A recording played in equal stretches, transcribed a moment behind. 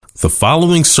The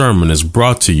following sermon is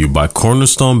brought to you by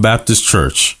Cornerstone Baptist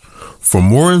Church. For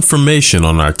more information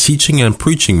on our teaching and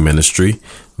preaching ministry,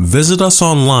 visit us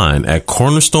online at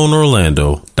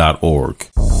cornerstoneorlando.org.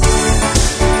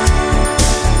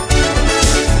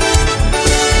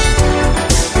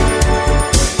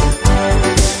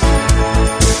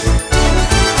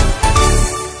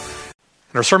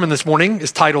 And our sermon this morning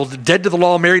is titled, Dead to the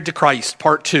Law, Married to Christ,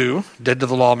 Part 2, Dead to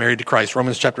the Law, Married to Christ,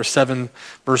 Romans chapter 7,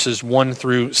 verses 1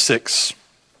 through 6.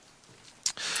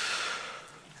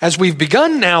 As we've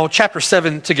begun now chapter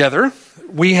 7 together,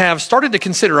 we have started to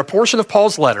consider a portion of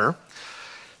Paul's letter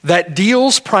that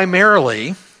deals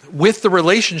primarily with the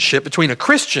relationship between a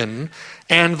Christian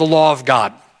and the law of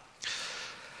God.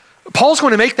 Paul's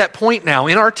going to make that point now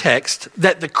in our text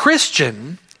that the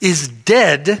Christian is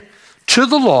dead to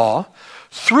the law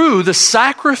through the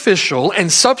sacrificial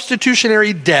and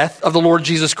substitutionary death of the Lord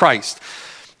Jesus Christ.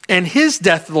 And his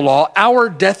death to the law, our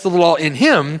death to the law in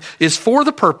him, is for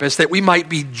the purpose that we might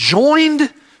be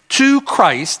joined to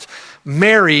Christ,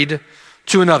 married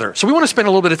to another. So we want to spend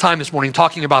a little bit of time this morning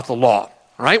talking about the law,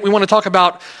 all right? We want to talk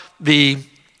about the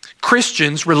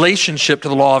Christian's relationship to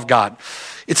the law of God.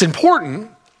 It's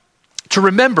important to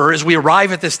remember as we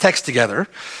arrive at this text together,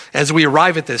 as we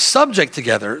arrive at this subject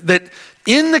together, that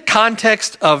in the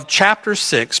context of chapter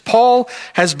 6, Paul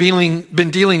has been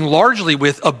dealing largely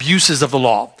with abuses of the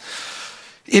law.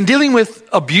 In dealing with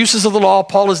abuses of the law,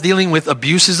 Paul is dealing with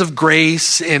abuses of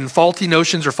grace and faulty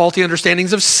notions or faulty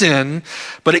understandings of sin.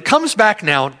 But it comes back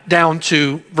now down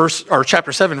to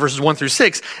chapter 7, verses 1 through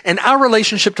 6, and our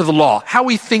relationship to the law, how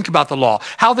we think about the law,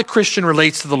 how the Christian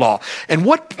relates to the law. And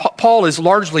what Paul is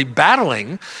largely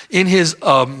battling in his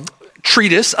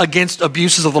treatise against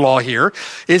abuses of the law here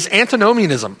is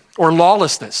antinomianism or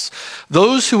lawlessness.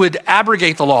 Those who would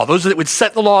abrogate the law, those that would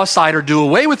set the law aside or do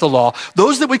away with the law,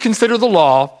 those that would consider the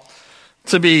law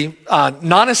to be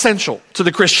non-essential to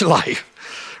the Christian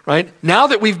life, right? Now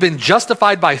that we've been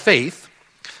justified by faith,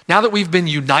 now that we've been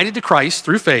united to Christ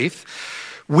through faith,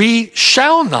 we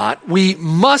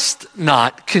must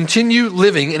not continue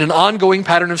living in an ongoing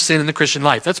pattern of sin in the Christian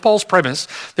life. That's Paul's premise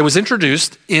that was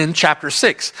introduced in chapter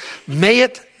 6. May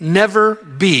it never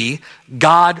be,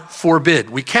 God forbid.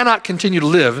 We cannot continue to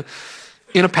live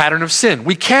in a pattern of sin.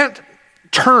 We can't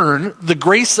turn the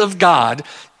grace of God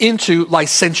into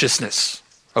licentiousness,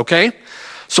 okay?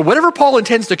 So whatever Paul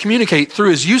intends to communicate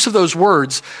through his use of those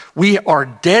words, we are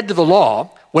dead to the law.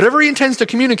 Whatever he intends to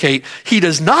communicate, he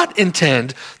does not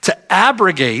intend to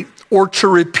abrogate or to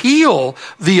repeal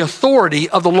the authority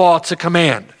of the law to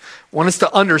command. I want us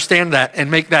to understand that and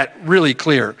make that really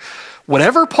clear.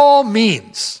 Whatever Paul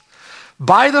means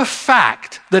by the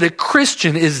fact that a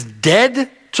Christian is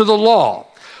dead to the law,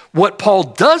 what Paul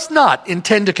does not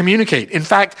intend to communicate, in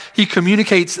fact, he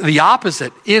communicates the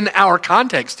opposite in our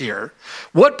context here.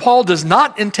 What Paul does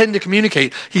not intend to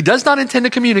communicate, he does not intend to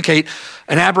communicate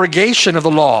an abrogation of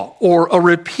the law or a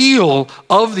repeal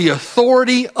of the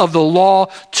authority of the law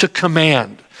to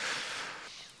command.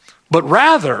 But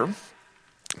rather,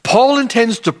 Paul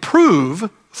intends to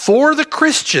prove for the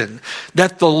Christian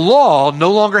that the law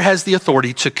no longer has the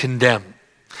authority to condemn.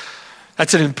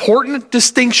 That's an important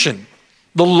distinction.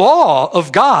 The law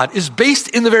of God is based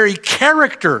in the very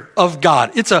character of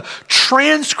God. It's a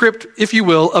transcript, if you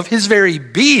will, of his very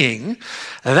being.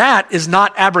 That is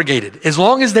not abrogated. As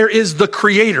long as there is the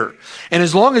Creator, and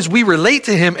as long as we relate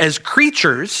to him as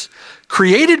creatures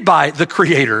created by the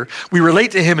Creator, we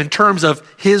relate to him in terms of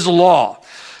his law.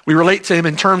 We relate to him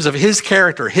in terms of his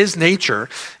character, his nature,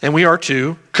 and we are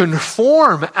to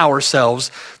conform ourselves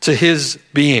to his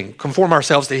being, conform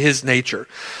ourselves to his nature.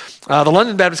 The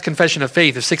London Baptist Confession of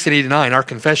Faith of 1689, our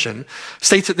confession,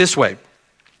 states it this way: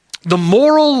 the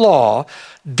moral law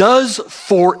does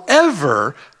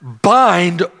forever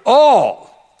bind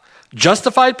all,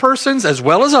 justified persons as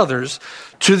well as others,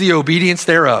 to the obedience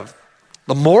thereof.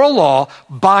 The moral law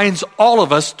binds all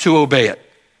of us to obey it.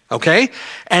 Okay?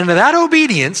 And that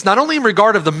obedience, not only in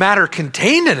regard of the matter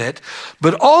contained in it,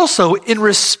 but also in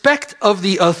respect of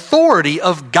the authority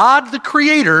of God the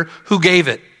Creator who gave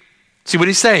it. See what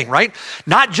he's saying, right?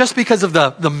 Not just because of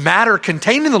the matter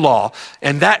contained in the law,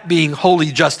 and that being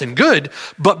holy, just, and good,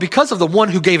 but because of the one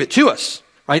who gave it to us,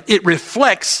 right? It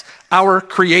reflects our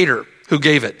Creator who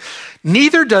gave it.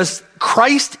 Neither does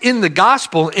Christ in the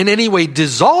gospel in any way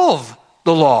dissolve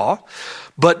the law,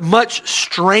 but much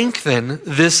strengthen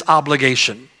this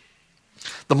obligation.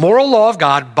 The moral law of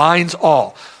God binds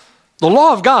all. The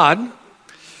law of God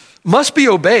must be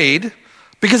obeyed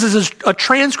because it is a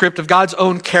transcript of God's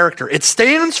own character. It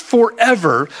stands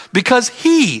forever because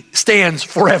he stands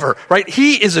forever, right?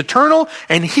 He is eternal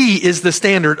and he is the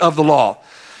standard of the law.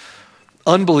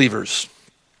 Unbelievers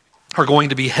are going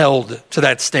to be held to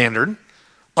that standard.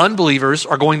 Unbelievers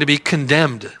are going to be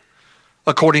condemned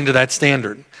according to that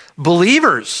standard.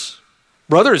 Believers,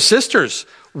 brothers, sisters,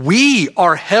 we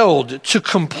are held to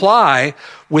comply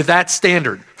with that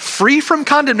standard. Free from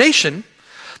condemnation,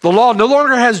 the law no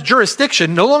longer has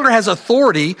jurisdiction, no longer has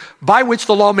authority by which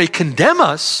the law may condemn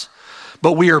us,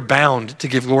 but we are bound to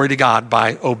give glory to God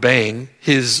by obeying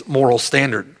his moral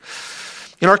standard.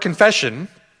 In our confession,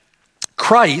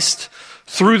 Christ,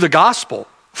 through the gospel,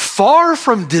 far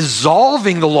from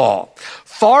dissolving the law,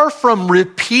 far from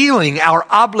repealing our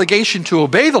obligation to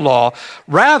obey the law,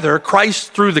 rather,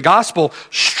 Christ, through the gospel,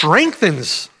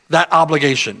 strengthens that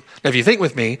obligation. Now, if you think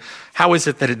with me, how is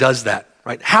it that it does that,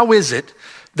 right? How is it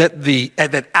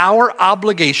that our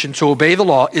obligation to obey the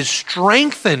law is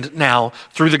strengthened now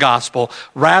through the gospel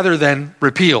rather than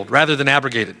repealed, rather than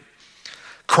abrogated?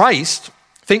 Christ,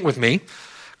 think with me,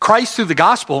 Christ through the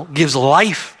gospel gives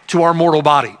life to our mortal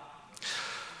body.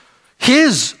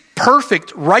 His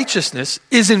perfect righteousness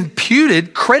is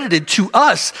imputed, credited to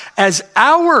us as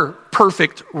our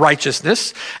perfect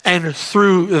righteousness, and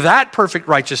through that perfect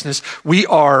righteousness, we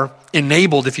are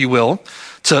enabled, if you will,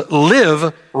 to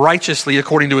live righteously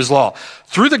according to his law.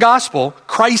 Through the gospel,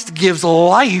 Christ gives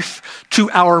life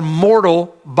to our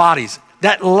mortal bodies.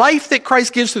 That life that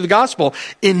Christ gives through the gospel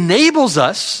enables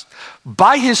us,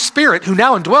 by his Spirit, who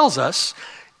now indwells us,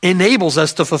 enables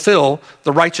us to fulfill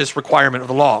the righteous requirement of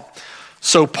the law.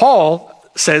 So Paul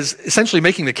says, essentially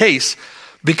making the case,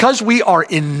 because we are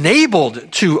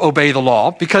enabled to obey the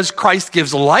law, because Christ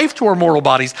gives life to our mortal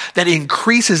bodies, that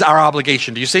increases our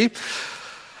obligation. Do you see?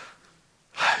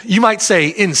 You might say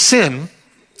in sin,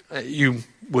 you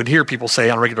would hear people say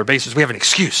on a regular basis, we have an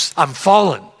excuse. I'm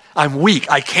fallen. I'm weak.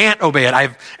 I can't obey it. I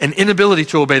have an inability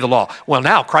to obey the law. Well,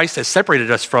 now Christ has separated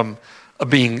us from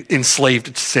being enslaved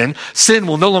to sin. Sin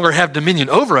will no longer have dominion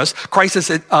over us. Christ has,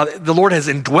 the Lord has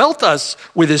indwelt us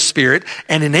with his Spirit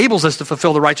and enables us to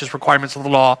fulfill the righteous requirements of the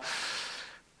law.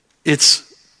 It's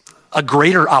a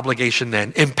greater obligation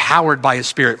then, empowered by his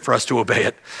Spirit for us to obey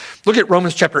it. Look at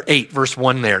Romans chapter 8, verse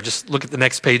 1 there. Just look at the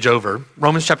next page over.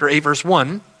 Romans chapter 8, verse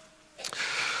 1.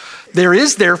 There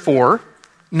is therefore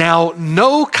now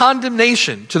no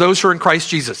condemnation to those who are in Christ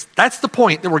Jesus. That's the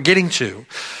point that we're getting to.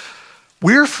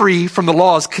 We're free from the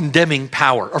law's condemning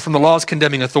power, or from the law's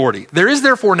condemning authority. There is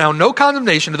therefore now no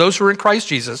condemnation to those who are in Christ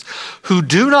Jesus, who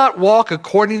do not walk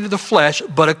according to the flesh,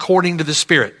 but according to the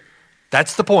Spirit.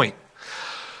 That's the point.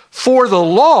 For the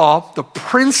law, the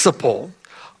principle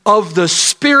of the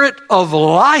Spirit of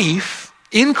life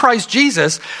in Christ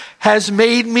Jesus, has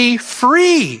made me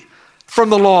free from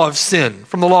the law of sin,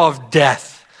 from the law of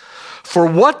death. For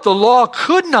what the law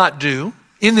could not do,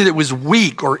 in that it was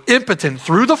weak or impotent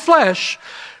through the flesh,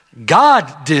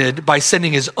 God did by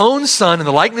sending his own Son in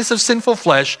the likeness of sinful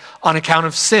flesh on account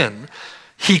of sin.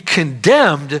 He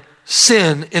condemned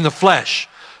sin in the flesh,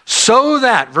 so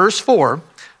that, verse 4,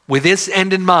 with this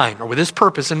end in mind, or with this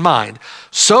purpose in mind,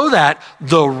 so that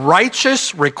the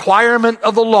righteous requirement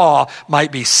of the law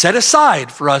might be set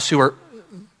aside for us who are,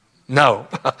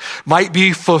 might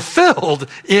be fulfilled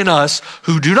in us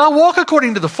who do not walk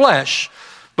according to the flesh,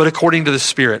 but according to the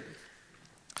Spirit.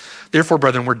 Therefore,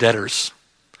 brethren, we're debtors.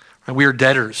 We are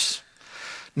debtors.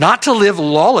 Not to live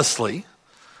lawlessly,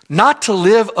 not to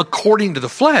live according to the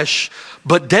flesh,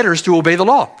 but debtors to obey the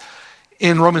law.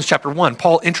 In Romans chapter 1,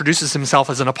 Paul introduces himself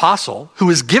as an apostle who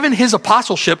is given his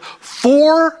apostleship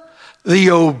for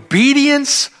the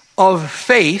obedience of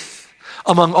faith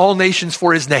among all nations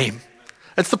for his name.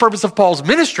 That's the purpose of Paul's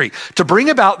ministry, to bring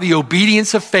about the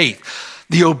obedience of faith.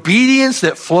 The obedience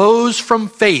that flows from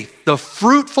faith, the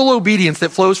fruitful obedience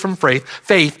that flows from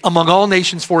faith among all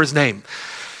nations for his name.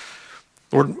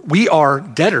 Lord, we are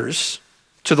debtors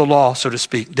to the law, so to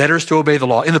speak, debtors to obey the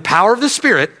law, in the power of the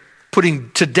Spirit,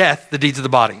 putting to death the deeds of the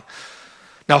body.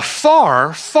 Now,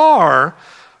 far, far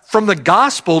from the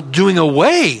gospel doing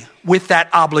away with that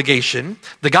obligation,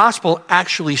 the gospel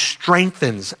actually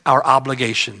strengthens our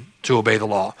obligation to obey the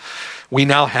law. We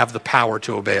now have the power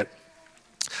to obey it.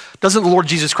 Doesn't the Lord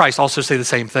Jesus Christ also say the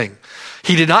same thing?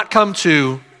 He did not come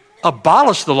to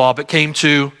abolish the law, but came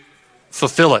to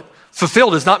fulfill it.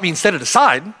 Fulfill does not mean set it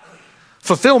aside.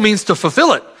 Fulfill means to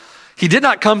fulfill it. He did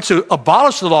not come to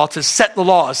abolish the law, to set the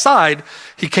law aside.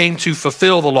 He came to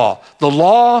fulfill the law. The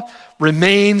law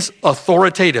remains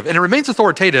authoritative, and it remains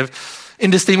authoritative in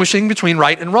distinguishing between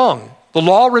right and wrong. The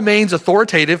law remains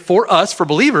authoritative for us, for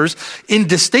believers, in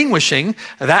distinguishing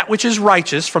that which is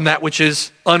righteous from that which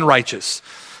is unrighteous.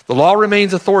 The law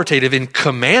remains authoritative in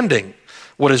commanding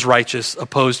what is righteous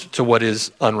opposed to what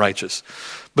is unrighteous.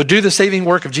 But due to the saving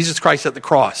work of Jesus Christ at the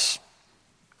cross,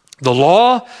 the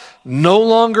law no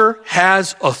longer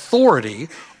has authority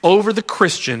over the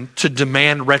Christian to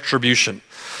demand retribution.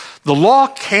 The law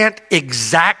can't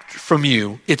exact from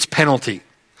you its penalty.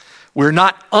 We're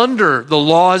not under the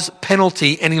law's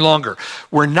penalty any longer.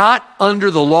 We're not under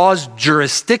the law's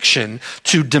jurisdiction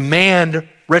to demand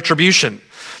retribution.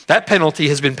 That penalty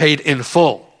has been paid in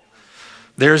full.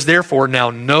 There is therefore now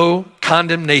no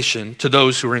condemnation to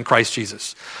those who are in Christ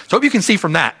Jesus. So I hope you can see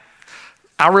from that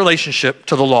our relationship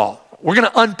to the law. We're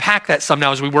going to unpack that some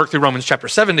now as we work through Romans chapter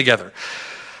 7 together.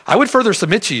 I would further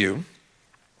submit to you,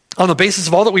 on the basis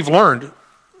of all that we've learned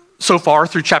so far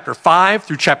through chapter 5,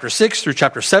 through chapter 6, through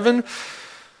chapter 7,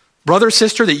 brother,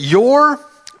 sister, that your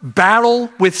battle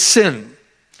with sin,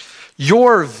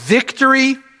 your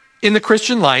victory in the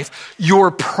Christian life,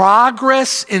 your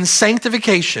progress in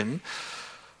sanctification,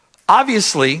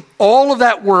 obviously, all of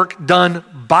that work done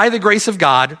by the grace of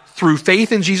God through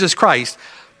faith in Jesus Christ,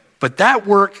 but that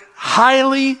work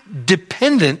highly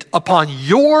dependent upon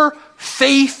your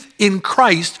faith in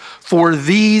Christ for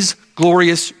these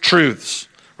glorious truths,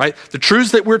 right? The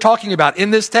truths that we're talking about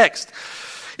in this text,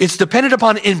 it's dependent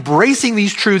upon embracing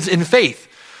these truths in faith.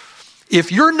 If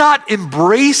you're not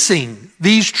embracing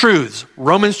these truths,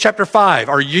 Romans chapter 5,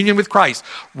 our union with Christ,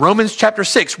 Romans chapter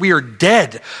 6, we are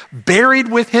dead, buried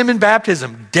with him in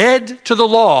baptism, dead to the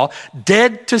law,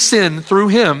 dead to sin through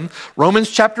him.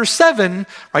 Romans chapter 7,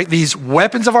 right, these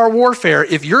weapons of our warfare,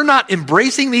 if you're not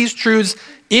embracing these truths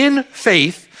in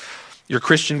faith, your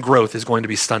Christian growth is going to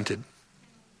be stunted.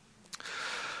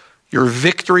 Your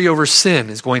victory over sin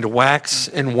is going to wax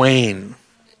and wane.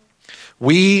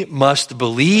 We must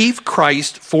believe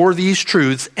Christ for these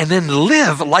truths and then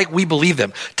live like we believe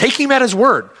them, taking him at his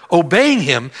word, obeying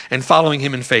him and following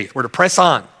him in faith. We're to press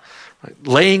on, right?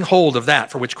 Laying hold of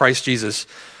that for which Christ Jesus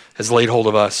has laid hold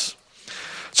of us.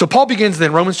 So Paul begins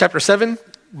then Romans chapter 7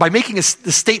 by making the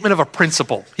statement of a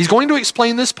principle. He's going to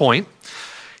explain this point.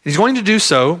 He's going to do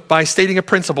so by stating a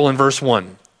principle in verse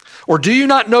 1. Or do you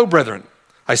not know, brethren,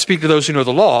 I speak to those who know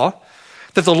the law,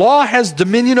 that the law has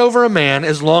dominion over a man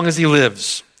as long as he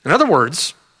lives. In other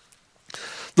words,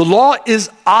 the law is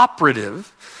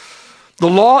operative. The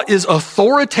law is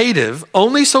authoritative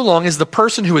only so long as the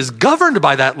person who is governed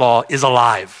by that law is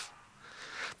alive.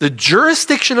 The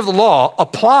jurisdiction of the law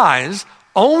applies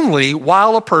only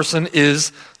while a person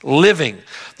is living.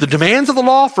 The demands of the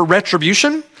law for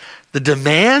retribution, the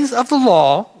demands of the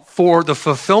law for the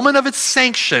fulfillment of its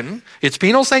sanction, its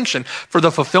penal sanction, for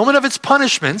the fulfillment of its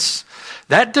punishments,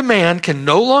 that demand can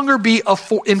no longer be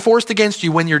enforced against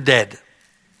you when you're dead.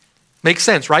 Makes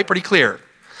sense, right? Pretty clear.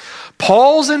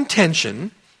 Paul's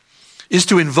intention is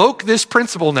to invoke this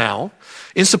principle now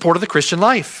in support of the Christian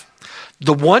life.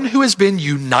 The one who has been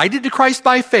united to Christ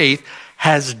by faith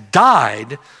has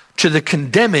died to the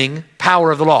condemning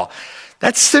power of the law.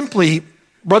 That simply,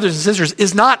 brothers and sisters,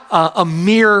 is not a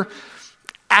mere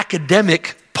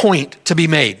academic point to be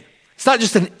made. It's not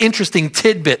just an interesting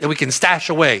tidbit that we can stash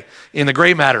away in the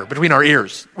gray matter between our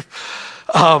ears.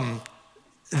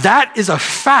 That is a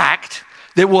fact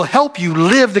that will help you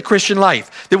live the Christian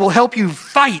life, that will help you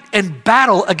fight and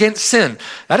battle against sin.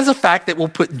 That is a fact that will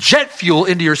put jet fuel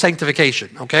into your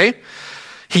sanctification, okay?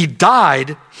 He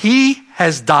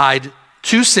has died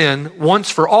to sin once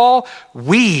for all.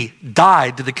 We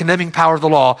died to the condemning power of the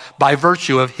law by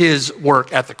virtue of his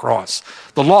work at the cross.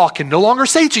 The law can no longer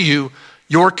say to you,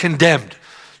 you're condemned.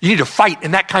 You need to fight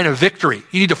in that kind of victory.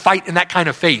 You need to fight in that kind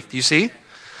of faith. Do you see?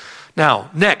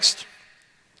 Now, next,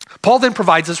 Paul then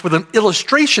provides us with an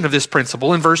illustration of this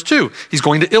principle in verse 2. He's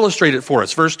going to illustrate it for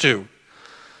us. Verse 2.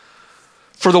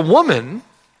 For the woman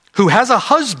who has a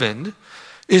husband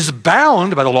is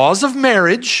bound by the laws of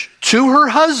marriage to her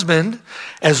husband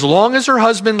as long as her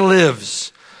husband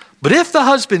lives. But if the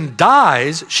husband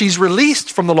dies, she's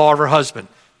released from the law of her husband.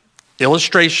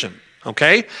 Illustration,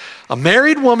 okay? A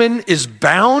married woman is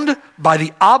bound by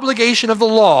the obligation of the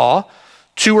law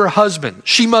to her husband.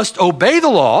 She must obey the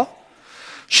law.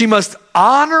 She must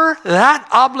honor that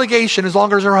obligation as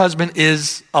long as her husband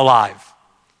is alive.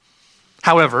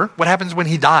 However, what happens when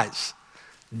he dies?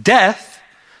 Death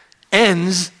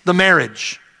ends the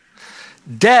marriage.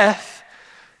 Death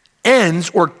ends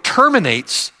or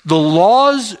terminates the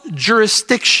law's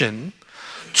jurisdiction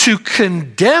to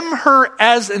condemn her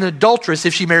as an adulteress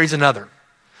if she marries another.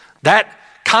 That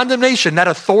condemnation, that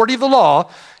authority of the law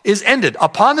is ended.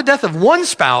 Upon the death of one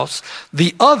spouse,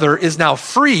 the other is now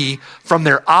free from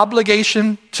their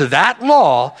obligation to that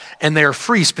law, and they are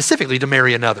free specifically to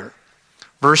marry another.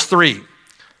 Verse 3,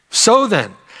 so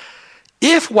then,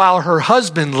 if while her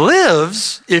husband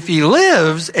lives, if he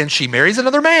lives and she marries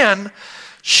another man,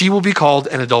 she will be called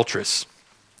an adulteress.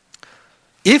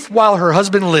 if while her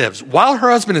husband lives, while her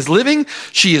husband is living,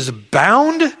 she is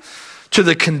bound to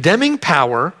the condemning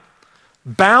power,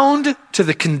 bound to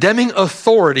the condemning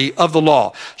authority of the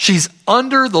law. She's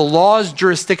under the law's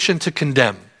jurisdiction to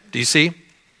condemn. Do you see?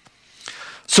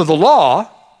 So the law,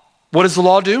 what does the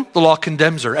law do? The law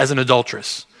condemns her as an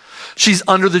adulteress. She's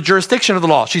under the jurisdiction of the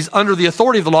law. She's under the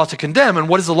authority of the law to condemn. And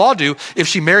what does the law do? If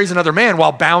she marries another man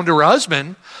while bound to her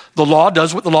husband, the law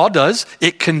does what the law does.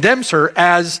 It condemns her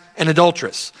as an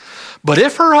adulteress. But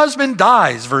if her husband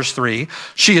dies, verse 3,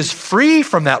 she is free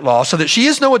from that law so that she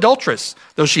is no adulteress,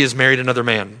 though she has married another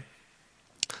man.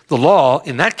 The law,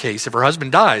 in that case, if her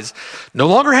husband dies, no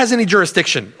longer has any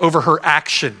jurisdiction over her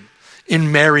action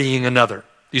in marrying another.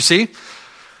 You see?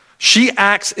 She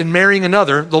acts in marrying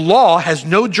another. The law has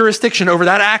no jurisdiction over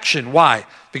that action. Why?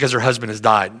 Because her husband has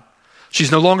died.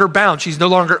 She's no longer bound. She's no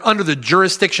longer under the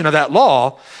jurisdiction of that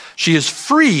law. She is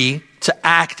free to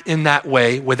act in that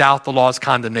way without the law's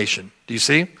condemnation. Do you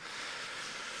see?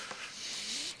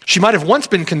 She might have once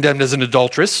been condemned as an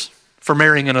adulteress for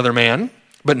marrying another man,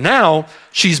 but now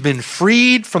she's been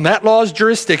freed from that law's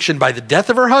jurisdiction by the death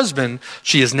of her husband.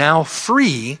 She is now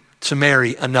free to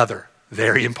marry another.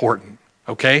 Very important.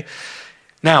 Okay?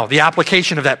 Now, the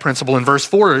application of that principle in verse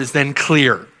 4 is then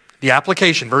clear. The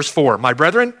application, verse 4, my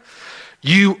brethren,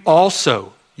 you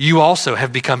also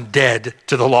have become dead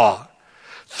to the law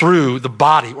through the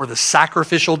body or the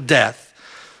sacrificial death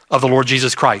of the Lord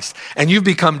Jesus Christ. And you've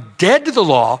become dead to the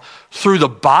law through the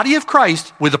body of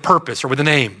Christ with a purpose or with an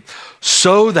aim,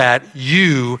 so that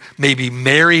you may be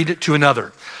married to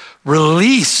another,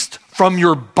 released from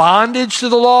your bondage to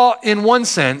the law in one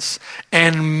sense,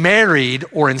 and married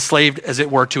or enslaved, as it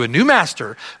were, to a new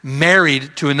master, married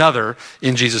to another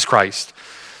in Jesus Christ.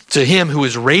 To him who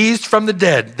is raised from the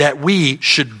dead, that we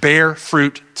should bear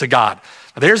fruit to God.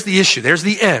 Now, there's the issue. There's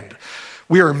the end.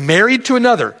 We are married to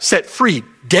another, set free,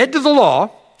 dead to the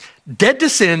law, dead to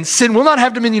sin. Sin will not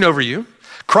have dominion over you.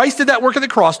 Christ did that work at the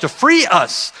cross to free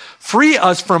us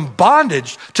from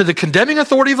bondage to the condemning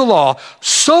authority of the law,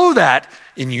 so that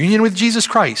in union with Jesus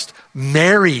Christ,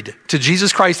 married to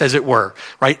Jesus Christ as it were,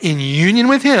 right? In union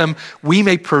with him, we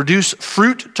may produce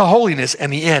fruit to holiness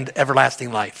and the end,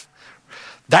 everlasting life.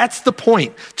 That's the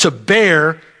point, to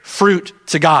bear fruit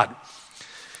to God.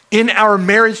 In our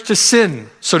marriage to sin,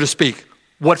 so to speak,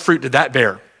 what fruit did that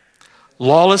bear?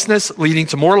 Lawlessness leading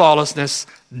to more lawlessness,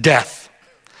 death.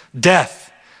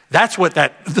 Death. That's what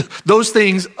those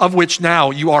things of which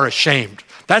now you are ashamed.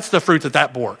 That's the fruit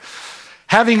that bore.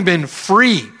 Having been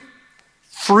free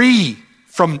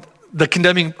from the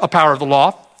condemning power of the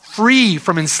law, free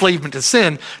from enslavement to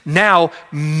sin, now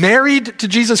married to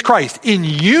Jesus Christ, in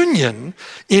union,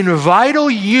 in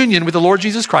vital union with the Lord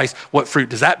Jesus Christ, what fruit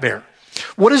does that bear?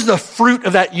 What is the fruit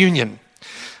of that union?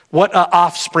 What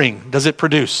offspring does it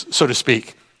produce, so to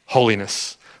speak?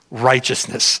 Holiness,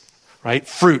 righteousness, right?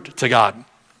 Fruit to God.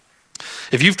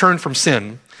 If you've turned from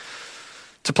sin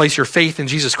to place your faith in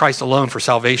Jesus Christ alone for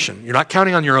salvation, you're not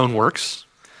counting on your own works,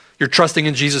 you're trusting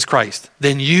in Jesus Christ,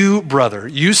 then you, brother,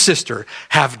 you, sister,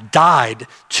 have died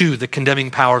to the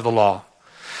condemning power of the law.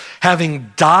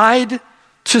 Having died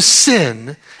to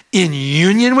sin in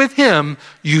union with him,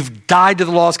 you've died to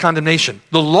the law's condemnation.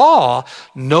 The law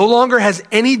no longer has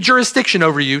any jurisdiction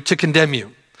over you to condemn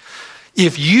you.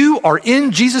 If you are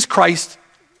in Jesus Christ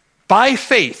by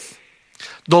faith,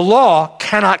 the law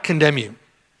cannot condemn you.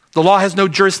 The law has no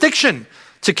jurisdiction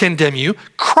to condemn you.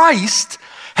 Christ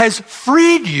has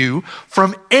freed you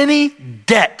from any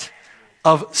debt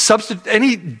of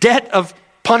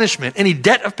punishment, any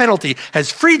debt of penalty,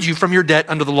 has freed you from your debt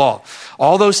under the law.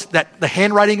 All those, the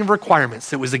handwriting of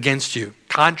requirements that was against you,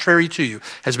 contrary to you,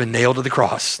 has been nailed to the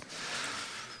cross.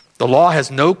 The law has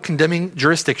no condemning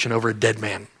jurisdiction over a dead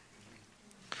man.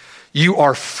 You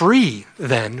are free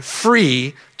then,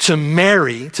 free to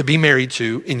be married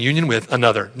to, in union with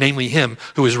another, namely him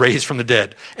who is raised from the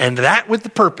dead. And that with the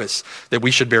purpose that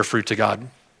we should bear fruit to God.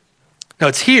 Now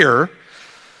it's here,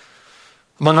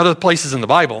 among other places in the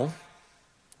Bible,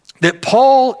 that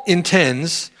Paul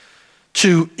intends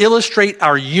to illustrate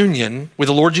our union with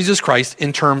the Lord Jesus Christ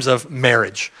in terms of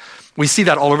marriage. We see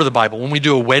that all over the Bible. When we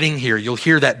do a wedding here, you'll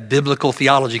hear that biblical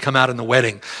theology come out in the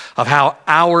wedding of how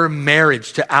our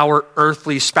marriage to our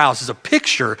earthly spouse is a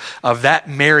picture of that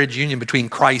marriage union between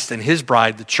Christ and his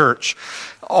bride, the church.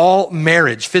 All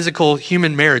marriage, physical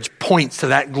human marriage, points to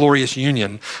that glorious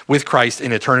union with Christ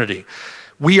in eternity.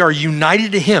 We are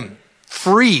united to him,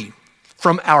 free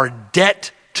from our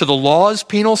debt to the law's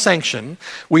penal sanction.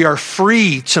 We are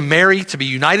free to marry, to be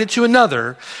united to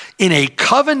another in a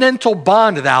covenantal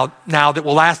bond now that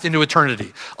will last into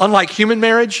eternity. Unlike human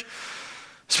marriage,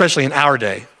 especially in our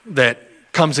day, that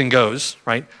comes and goes,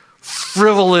 right?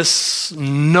 Frivolous,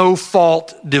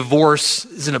 no-fault divorce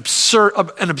is an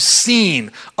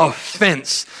obscene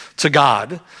offense to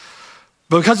God.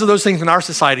 Because of those things in our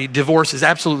society, divorce is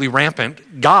absolutely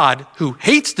rampant. God, who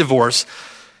hates divorce,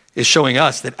 is showing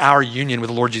us that our union with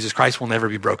the Lord Jesus Christ will never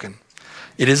be broken.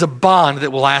 It is a bond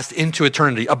that will last into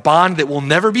eternity, a bond that will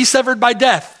never be severed by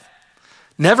death.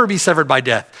 Never be severed by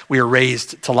death. We are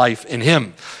raised to life in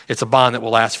him. It's a bond that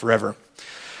will last forever.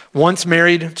 Once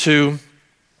married to,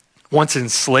 once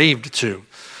enslaved to,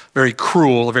 very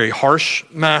cruel, a very harsh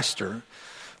master,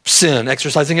 sin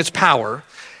exercising its power,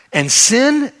 and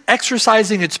sin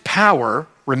exercising its power,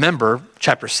 remember,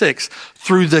 chapter 6,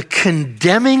 through the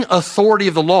condemning authority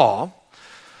of the law.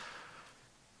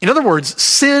 In other words,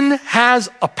 sin has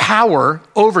a power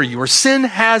over you, or sin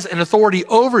has an authority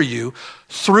over you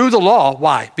through the law.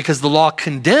 Why? Because the law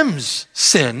condemns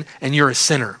sin, and you're a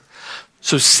sinner.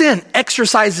 So sin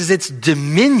exercises its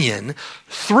dominion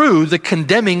through the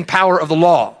condemning power of the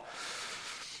law.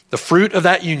 The fruit of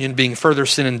that union being further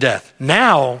sin and death.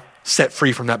 Now set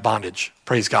free from that bondage.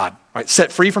 Praise God. Right?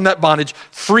 Set free from that bondage,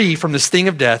 free from the sting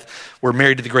of death. We're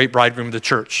married to the great bridegroom of the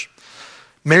church.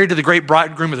 Married to the great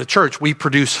bridegroom of the church, we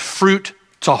produce fruit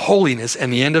to holiness,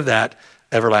 and the end of that,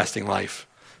 everlasting life.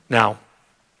 Now,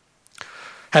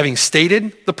 having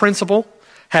stated the principle,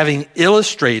 having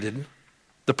illustrated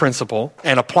the principle,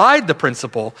 and applied the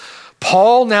principle,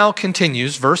 Paul now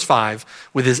continues, verse 5,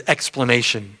 with his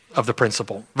explanation of the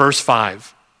principle. Verse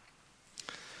 5.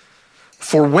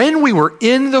 For when we were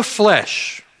in the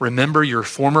flesh, remember your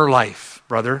former life,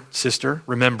 brother, sister,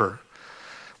 remember.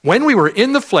 When we were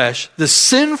in the flesh, the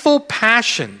sinful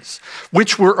passions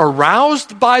which were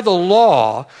aroused by the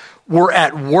law were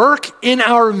at work in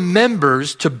our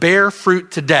members to bear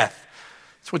fruit to death.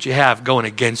 That's what you have going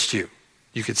against you,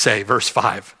 you could say, verse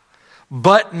 5.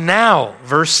 But now,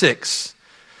 verse 6,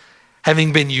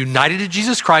 having been united to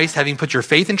Jesus Christ, having put your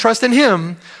faith and trust in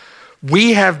him,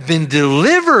 we have been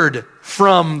delivered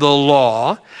from the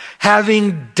law,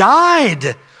 having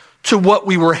died to what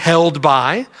we were held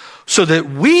by, so that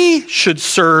we should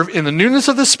serve in the newness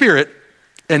of the Spirit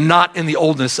and not in the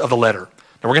oldness of the letter.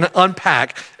 Now we're going to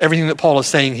unpack everything that Paul is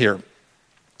saying here.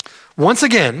 Once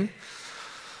again,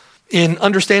 in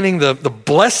understanding the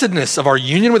blessedness of our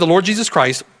union with the Lord Jesus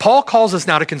Christ, Paul calls us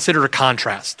now to consider a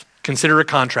contrast. Consider a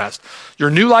contrast. Your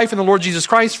new life in the Lord Jesus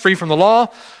Christ, free from the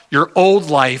law. Your old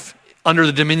life under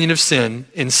the dominion of sin,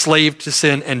 enslaved to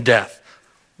sin and death.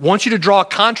 Want you to draw a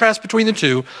contrast between the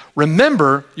two.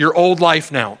 Remember your old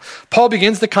life now. Paul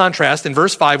begins the contrast in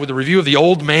verse 5 with a review of the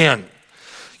old man.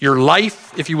 Your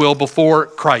life, if you will, before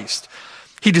Christ.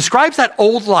 He describes that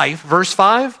old life, verse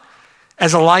 5,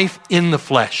 as a life in the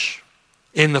flesh.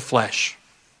 In the flesh.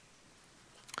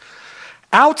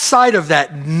 Outside of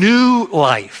that new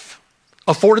life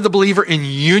afforded the believer in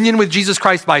union with Jesus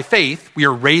Christ by faith, we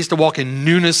are raised to walk in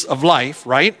newness of life,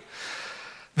 right?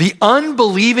 The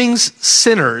unbelieving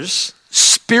sinner's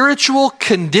spiritual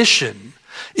condition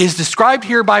is described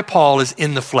here by Paul as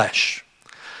in the flesh.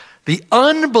 The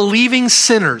unbelieving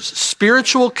sinner's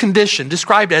spiritual condition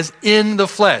described as in the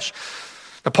flesh.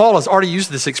 Now, Paul has already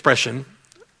used this expression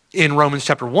in Romans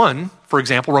chapter 1, for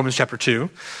example, Romans chapter 2,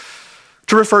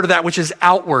 to refer to that which is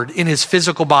outward in his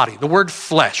physical body. The word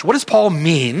flesh. What does Paul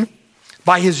mean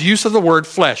by his use of the word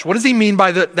flesh? What does he mean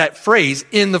by that phrase,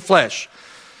 in the flesh?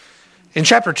 In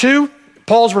chapter 2,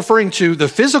 Paul's referring to the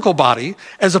physical body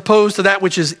as opposed to that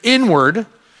which is inward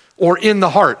or in the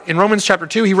heart. In Romans chapter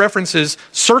 2, he references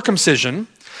circumcision,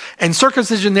 and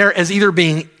circumcision there as either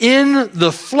being in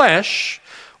the flesh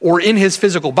or in his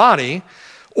physical body,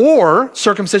 or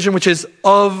circumcision which is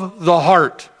of the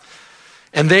heart.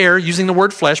 And there, using the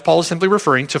word flesh, Paul is simply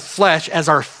referring to flesh as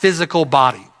our physical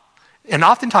body. And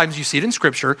oftentimes you see it in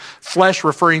Scripture, flesh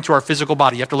referring to our physical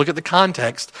body. You have to look at the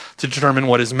context to determine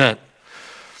what is meant.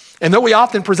 And though we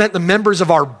often present the members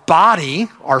of our body,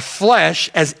 our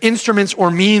flesh, as instruments or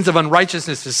means of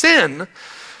unrighteousness to sin,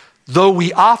 though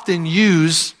we often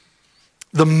use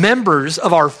the members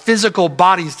of our physical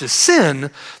bodies to sin,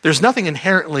 there's nothing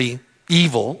inherently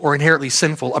evil or inherently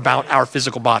sinful about our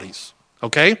physical bodies,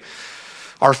 okay?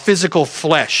 Our physical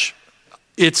flesh,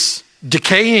 it's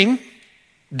decaying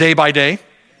day by day.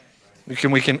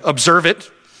 We can observe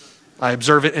it. I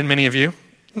observe it in many of you.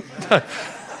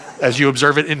 As you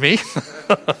observe it in me.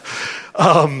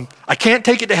 I can't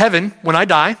take it to heaven when I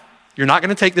die. You're not going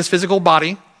to take this physical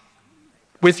body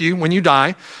with you when you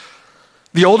die.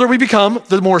 The older we become,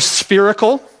 the more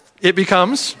spherical it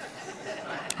becomes.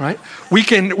 Right? We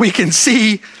can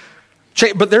see,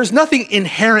 but there's nothing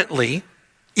inherently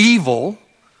evil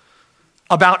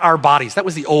about our bodies. That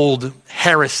was the old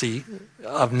heresy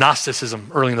of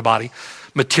Gnosticism early in the body.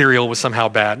 Material was somehow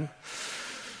bad.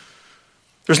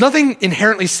 There's nothing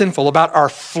inherently sinful about our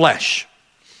flesh.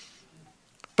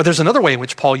 But there's another way in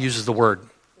which Paul uses the word,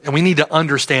 and we need to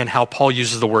understand how Paul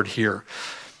uses the word here.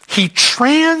 He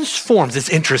transforms, it's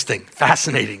interesting,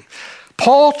 fascinating.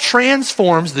 Paul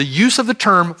transforms the use of the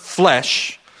term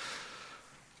flesh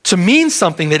to mean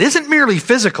something that isn't merely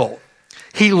physical.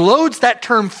 He loads that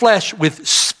term flesh with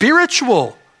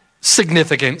spiritual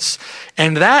significance,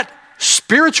 and that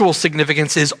spiritual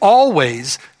significance is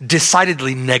always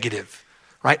decidedly negative,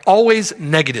 right? Always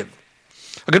negative.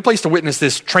 A good place to witness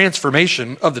this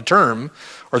transformation of the term,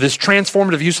 or this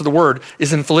transformative use of the word,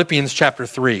 is in Philippians chapter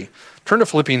 3. Turn to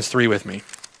Philippians 3 with me.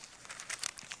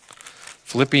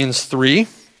 Philippians 3.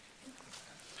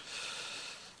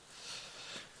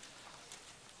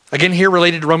 Again, here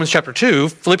related to Romans chapter 2,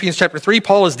 Philippians chapter 3,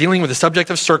 Paul is dealing with the subject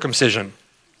of circumcision.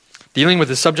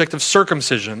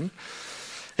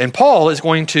 And Paul is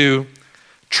going to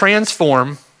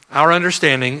transform our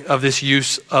understanding of this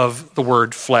use of the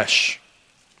word flesh.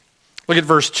 Look at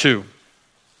verse 2.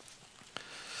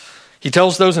 He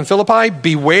tells those in Philippi,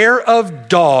 beware of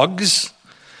dogs,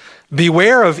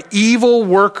 beware of evil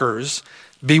workers,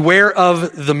 beware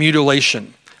of the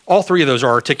mutilation. All three of those are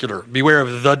articular. Beware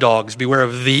of the dogs, beware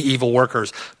of the evil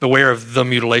workers, beware of the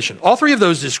mutilation. All three of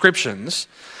those descriptions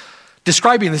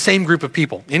describing the same group of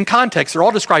people. In context, they're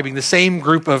all describing the same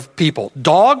group of people.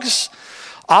 Dogs,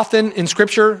 often in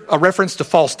Scripture, a reference to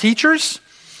false teachers.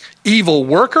 Evil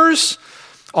workers,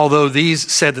 although these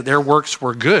said that their works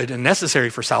were good and necessary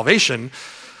for salvation,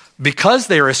 because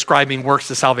they are ascribing works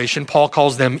to salvation, Paul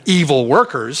calls them evil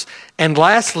workers. And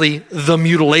lastly, the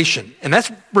mutilation. And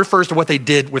that refers to what they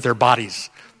did with their bodies,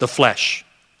 the flesh.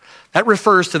 That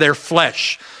refers to their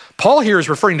flesh. Paul here is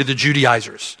referring to the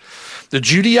Judaizers. The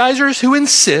Judaizers who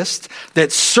insist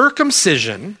that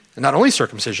circumcision, and not only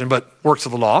circumcision, but works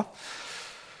of the law,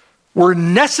 were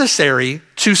necessary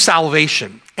to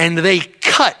salvation. And they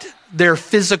cut their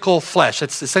physical flesh.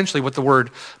 That's essentially what the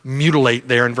word mutilate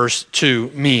there in verse 2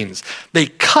 means. They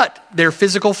cut their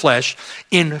physical flesh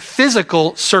in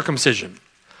physical circumcision.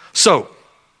 So,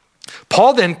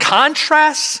 Paul then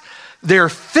contrasts their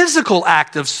physical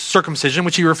act of circumcision,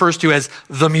 which he refers to as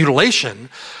the mutilation,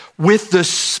 with the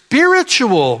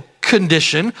spiritual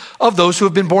condition of those who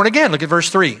have been born again. Look at verse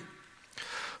 3.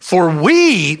 For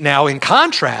we, now in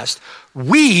contrast,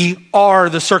 we are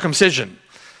the circumcision.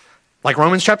 Like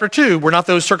Romans chapter 2, we're not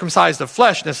those circumcised of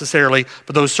flesh necessarily,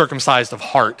 but those circumcised of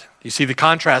heart. You see the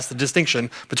contrast, the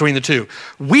distinction between the two.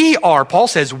 We are, Paul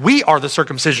says, we are the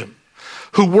circumcision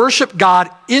who worship God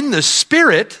in the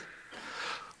Spirit,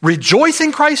 rejoice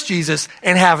in Christ Jesus,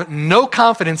 and have no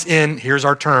confidence in, here's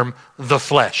our term, the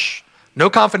flesh. No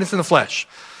confidence in the flesh.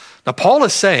 Now, what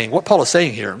Paul is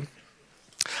saying here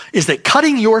is that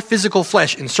cutting your physical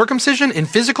flesh in circumcision, in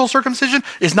physical circumcision,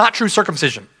 is not true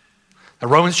circumcision. Now,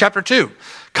 Romans chapter 2,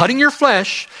 cutting your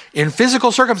flesh in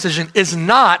physical circumcision is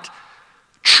not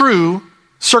true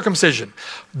circumcision.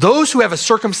 Those who have a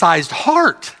circumcised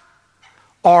heart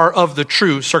are the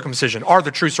true circumcision.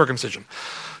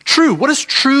 True, what is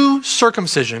true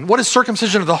circumcision? What does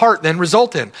circumcision of the heart then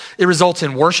result in? It results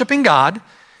in worshiping God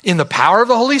in the power of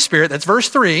the Holy Spirit. That's verse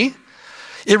 3.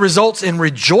 It results in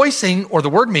rejoicing, or the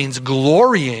word means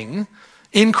glorying,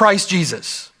 in Christ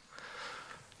Jesus.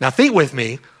 Now think with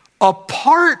me.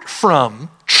 Apart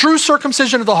from true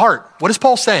circumcision of the heart, what is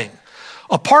Paul saying?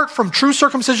 Apart from true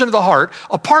circumcision of the heart,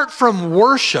 apart from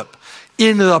worship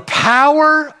in the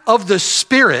power of the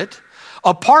Spirit,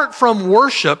 apart from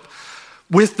worship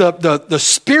with the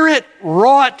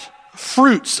Spirit-wrought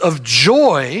fruits of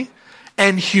joy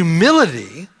and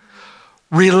humility,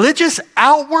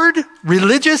 outward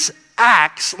religious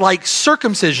acts like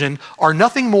circumcision are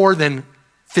nothing more than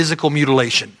physical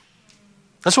mutilation.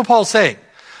 That's what Paul's saying.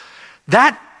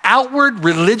 That outward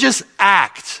religious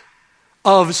act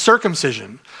of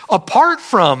circumcision, apart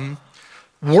from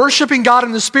worshiping God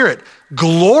in the Spirit,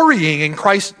 glorying in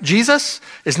Christ Jesus,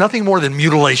 is nothing more than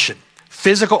mutilation.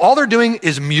 Physical, all they're doing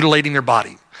is mutilating their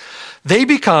body. They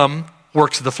become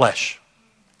works of the flesh.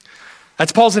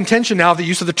 That's Paul's intention now of the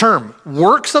use of the term.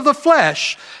 Works of the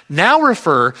flesh now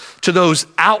refer to those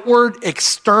outward,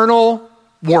 external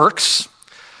works,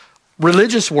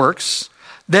 religious works,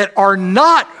 that are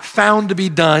not found to be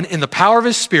done in the power of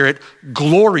his Spirit,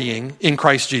 glorying in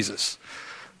Christ Jesus.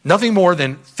 Nothing more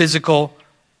than physical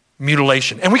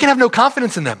mutilation. And we can have no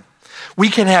confidence in them. We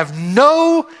can have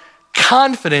no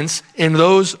confidence in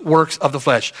those works of the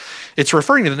flesh. It's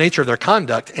referring to the nature of their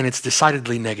conduct, and it's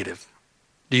decidedly negative.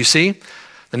 Do you see?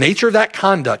 The nature of that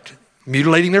conduct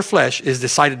mutilating their flesh is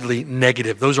decidedly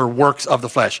negative. Those are works of the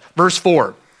flesh. Verse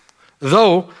 4,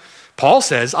 though Paul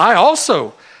says, I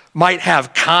also might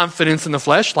have confidence in the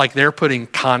flesh, like they're putting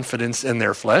confidence in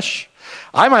their flesh.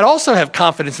 I might also have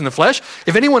confidence in the flesh.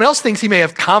 If anyone else thinks he may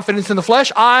have confidence in the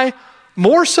flesh, I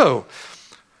more so.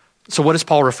 So what is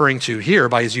Paul referring to here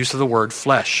by his use of the word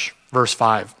flesh? Verse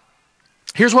 5.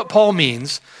 Here's what Paul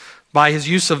means by his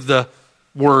use of the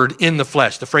word in the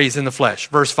flesh, the phrase in the flesh.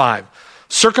 Verse 5.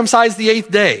 Circumcised the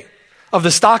 8th day, of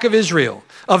the stock of Israel,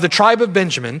 of the tribe of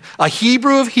Benjamin, a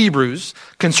Hebrew of Hebrews,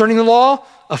 concerning the law,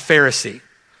 a Pharisee.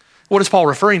 What is Paul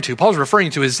referring to? Paul's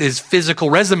referring to his physical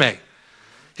resume,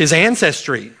 his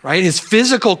ancestry, right? His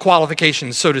physical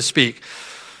qualifications, so to speak.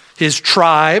 His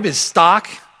tribe, his stock,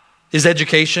 his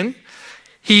education.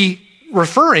 He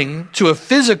referring to a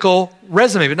physical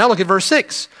resume. But now look at verse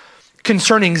 6.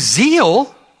 Concerning zeal,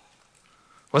 well,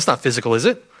 it's not physical, is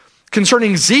it?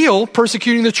 Concerning zeal,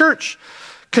 persecuting the church.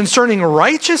 Concerning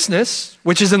righteousness,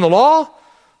 which is in the law,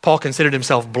 Paul considered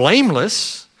himself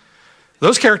blameless.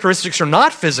 Those characteristics are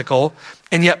not physical,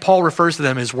 and yet Paul refers to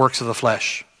them as works of the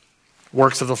flesh.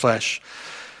 Works of the flesh.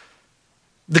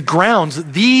 The grounds,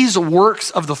 these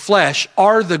works of the flesh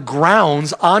are the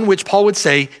grounds on which Paul would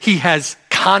say he has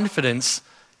confidence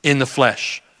in the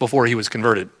flesh before he was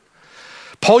converted.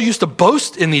 Paul used to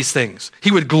boast in these things.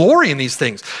 He would glory in these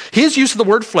things. His use of the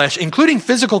word flesh, including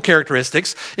physical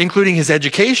characteristics, including his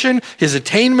education, his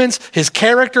attainments, his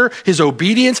character, his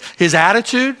obedience, his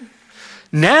attitude.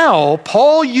 Now,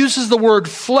 Paul uses the word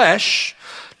flesh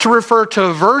to refer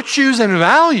to virtues and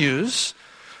values,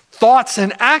 thoughts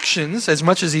and actions, as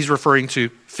much as he's referring to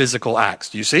physical acts.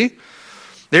 Do you see?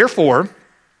 Therefore,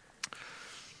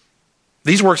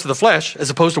 these works of the flesh, as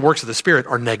opposed to works of the Spirit,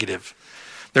 are negative.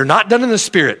 They're not done in the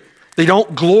Spirit. They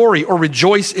don't glory or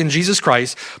rejoice in Jesus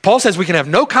Christ. Paul says we can have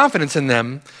no confidence in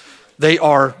them. They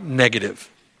are negative.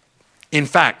 In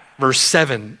fact, verse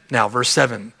 7,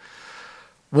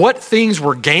 what things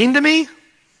were gain to me?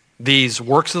 These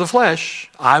works of the flesh,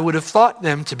 I would have thought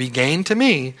them to be gain to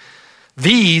me.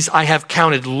 These I have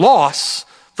counted loss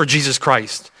for Jesus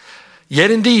Christ.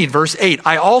 Yet indeed, verse 8,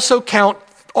 I also count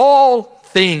all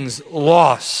things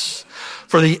loss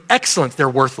for the excellence. They're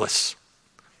worthless.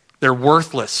 They're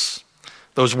worthless,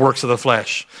 those works of the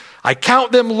flesh. I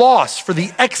count them loss for the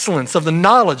excellence of the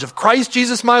knowledge of Christ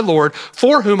Jesus my Lord,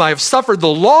 for whom I have suffered the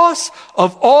loss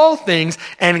of all things,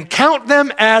 and count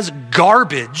them as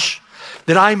garbage,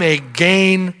 that I may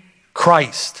gain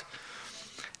Christ.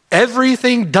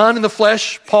 Everything done in the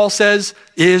flesh, Paul says,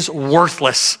 is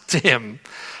worthless to him.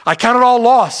 I count it all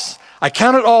loss. I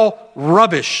count it all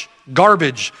rubbish,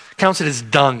 garbage, counts it as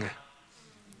dung.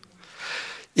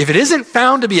 If it isn't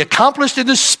found to be accomplished in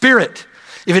the Spirit,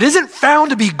 if it isn't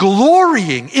found to be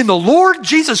glorying in the Lord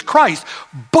Jesus Christ,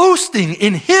 boasting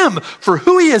in him for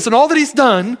who he is and all that he's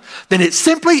done, then it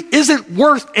simply isn't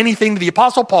worth anything to the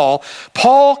Apostle Paul.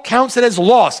 Paul counts it as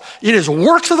loss. It is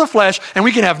works of the flesh, and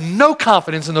we can have no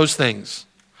confidence in those things.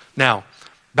 Now,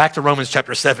 back to Romans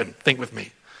chapter 7. Think with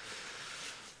me.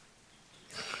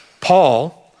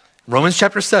 Paul, Romans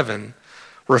chapter 7,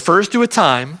 refers to a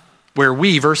time where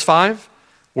we, verse 5,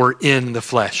 were in the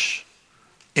flesh.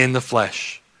 In the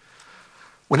flesh.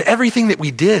 When everything that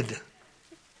we did,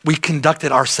 we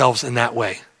conducted ourselves in that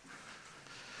way.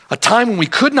 A time when we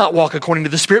could not walk according to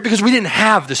the Spirit because we didn't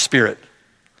have the Spirit.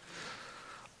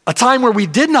 A time where we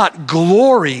did not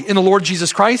glory in the Lord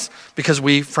Jesus Christ because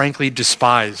we frankly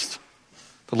despised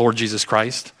the Lord Jesus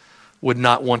Christ, would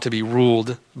not want to be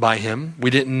ruled by him. We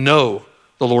didn't know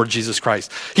the Lord Jesus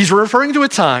Christ. He's referring to a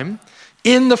time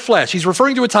in the flesh. He's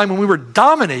referring to a time when we were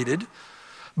dominated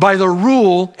by the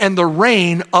rule and the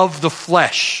reign of the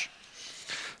flesh.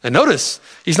 And notice,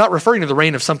 he's not referring to the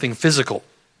reign of something physical.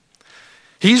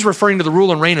 He's referring to the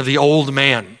rule and reign of the old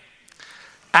man.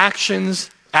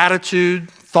 Actions, attitude,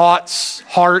 thoughts,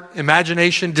 heart,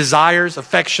 imagination, desires,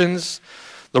 affections,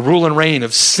 the rule and reign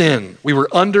of sin. We were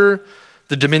under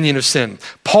the dominion of sin.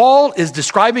 Paul is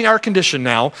describing our condition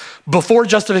now before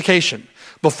justification,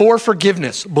 before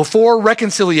forgiveness, before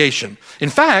reconciliation. In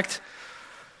fact,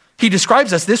 he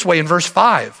describes us this way in verse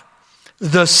 5.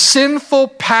 The sinful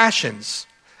passions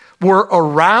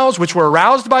which were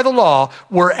aroused by the law,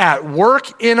 were at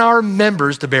work in our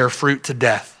members to bear fruit to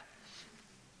death.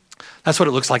 That's what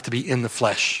it looks like to be in the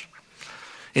flesh.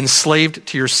 Enslaved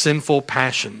to your sinful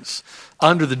passions,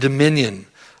 under the dominion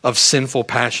of sinful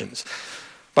passions.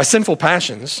 By sinful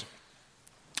passions,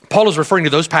 Paul is referring to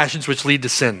those passions which lead to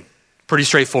sin. Pretty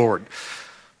straightforward.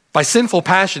 By sinful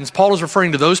passions, Paul is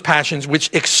referring to those passions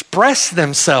which express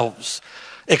themselves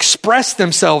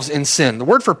in sin. The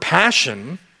word for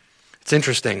passion, it's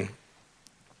interesting.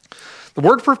 The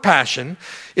word for passion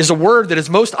is a word that is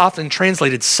most often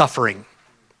translated suffering.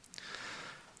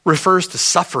 Refers to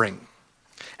suffering.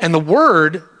 And the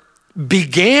word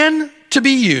began to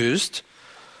be used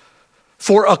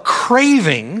for a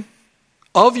craving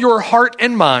of your heart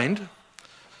and mind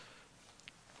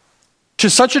to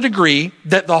such a degree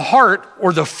that the heart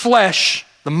or the flesh,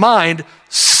 the mind,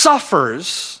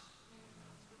 suffers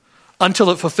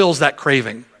until it fulfills that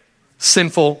craving.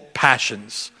 Sinful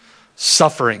passions,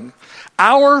 suffering.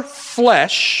 Our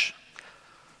flesh,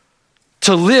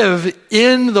 to live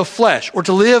in the flesh or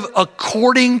to live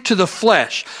according to the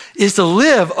flesh, is to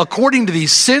live according to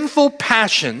these sinful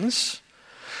passions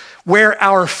where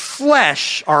our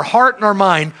flesh, our heart and our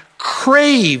mind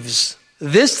craves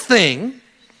this thing,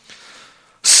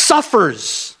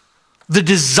 suffers the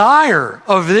desire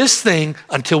of this thing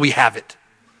until we have it.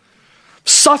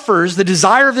 Suffers the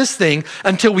desire of this thing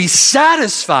until we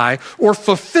satisfy or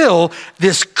fulfill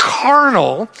this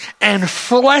carnal and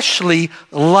fleshly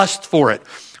lust for it.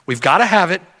 We've got to have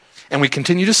it, and we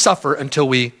continue to suffer until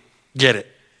we get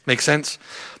it. Make sense?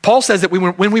 Paul says that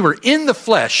when we were in the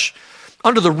flesh,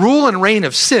 under the rule and reign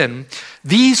of sin,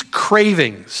 these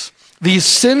cravings, these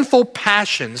sinful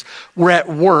passions were at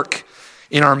work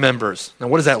in our members. Now,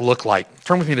 what does that look like?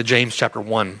 Turn with me to James chapter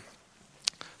 1.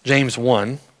 James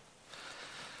 1.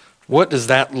 What does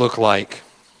that look like?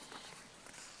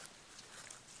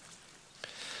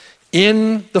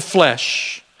 In the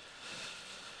flesh,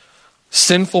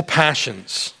 sinful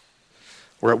passions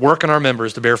were at work in our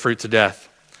members to bear fruit to death.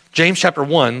 James chapter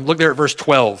 1, look there at verse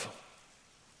 12.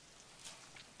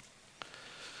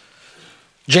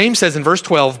 James says in verse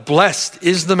 12, "Blessed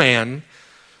is the man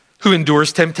who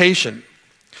endures temptation.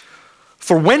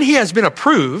 For when he has been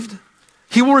approved,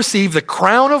 he will receive the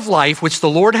crown of life which the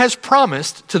Lord has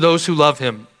promised to those who love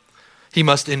him." He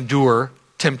must endure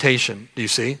temptation. Do you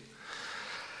see?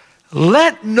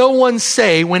 "Let no one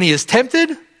say when he is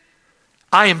tempted,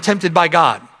 I am tempted by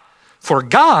God. For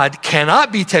God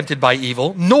cannot be tempted by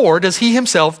evil, nor does he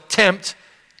himself tempt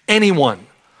anyone."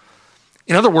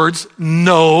 In other words,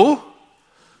 no,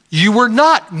 you were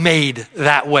not made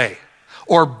that way,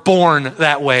 or born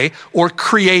that way, or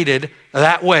created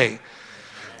that way.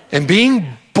 And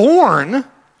being born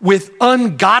with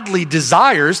ungodly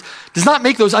desires does not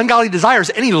make those ungodly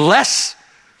desires any less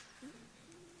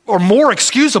or more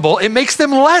excusable. It makes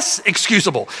them less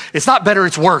excusable. It's not better,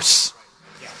 it's worse.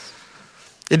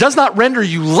 It does not render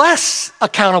you less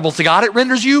accountable to God. It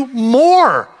renders you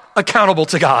more accountable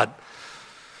to God.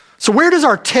 So where does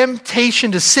our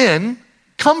temptation to sin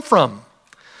come from?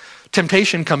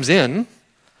 Temptation comes in,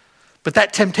 but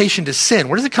that temptation to sin,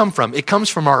 where does it come from? It comes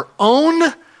from our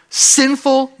own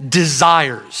sinful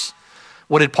desires.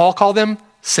 What did Paul call them?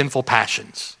 Sinful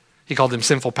passions. He called them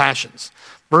sinful passions.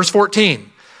 Verse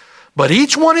 14, "But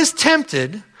each one is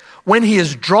tempted when he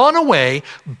is drawn away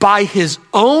by his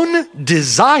own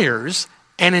desires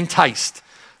and enticed."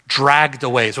 Dragged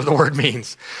away is what the word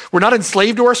means. We're not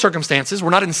enslaved to our circumstances. We're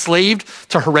not enslaved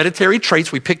to hereditary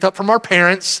traits we picked up from our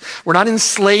parents. We're not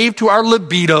enslaved to our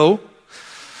libido.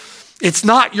 It's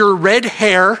not your red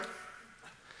hair.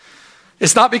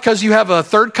 It's not because you have a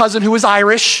third cousin who is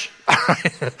Irish.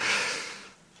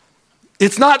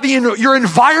 It's not your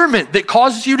environment that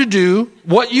causes you to do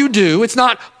what you do. It's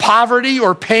not poverty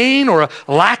or pain or a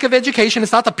lack of education.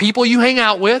 It's not the people you hang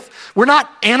out with. We're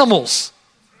not animals.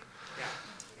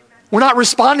 We're not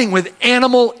responding with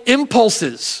animal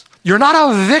impulses. You're not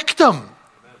a victim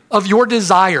of your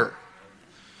desire.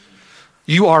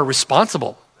 You are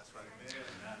responsible.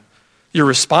 You're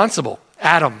responsible.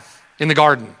 Adam in the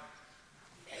garden.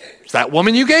 It's that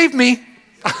woman you gave me.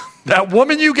 That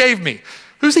woman you gave me.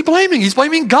 Who's he blaming? He's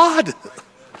blaming God.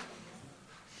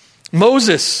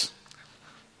 Moses.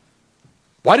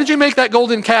 Why did you make that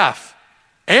golden calf?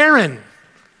 Aaron.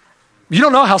 You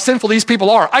don't know how sinful these people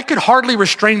are. I could hardly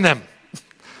restrain them.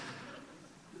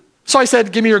 So I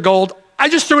said, "Give me your gold." I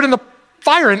just threw it in the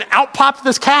fire and out popped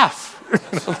this calf.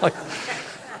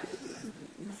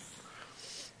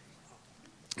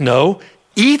 No,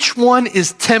 each one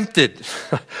is tempted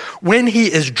when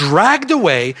he is dragged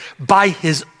away by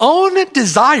his own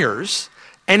desires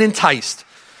and enticed.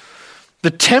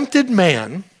 The tempted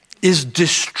man is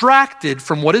distracted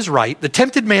from what is right. The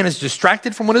tempted man is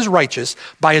distracted from what is righteous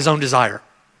by his own desire.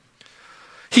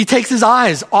 He takes his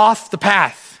eyes off the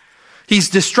path. He's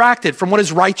distracted from what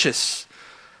is righteous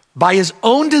by his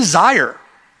own desire.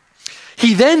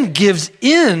 He then gives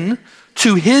in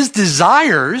to his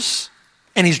desires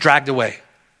and he's dragged away.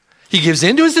 He gives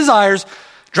in to his desires,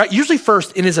 usually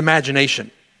first in his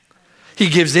imagination. He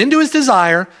gives in to his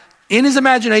desire in his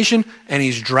imagination, and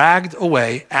he's dragged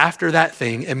away after that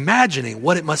thing, imagining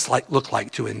what it must look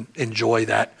like to enjoy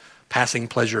that passing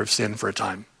pleasure of sin for a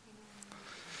time.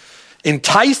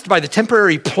 Enticed by the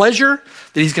temporary pleasure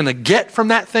that he's going to get from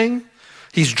that thing,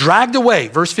 he's dragged away.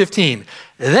 Verse 15.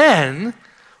 Then,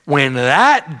 when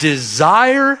that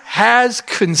desire has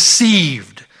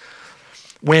conceived,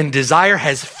 when desire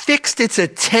has fixed its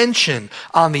attention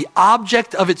on the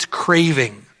object of its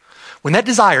craving, when that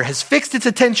desire has fixed its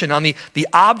attention on the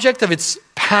object of its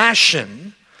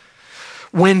passion,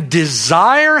 when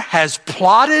desire has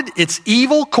plotted its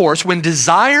evil course, when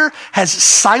desire has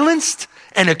silenced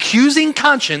an accusing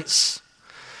conscience,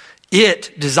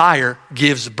 desire,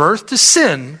 gives birth to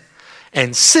sin,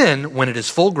 and sin, when it is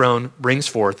full grown, brings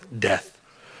forth death.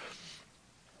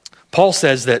 Paul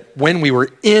says that when we were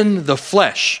in the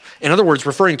flesh, in other words,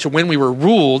 referring to when we were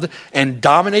ruled and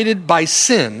dominated by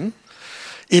sin,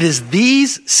 it is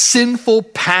these sinful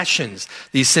passions,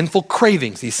 these sinful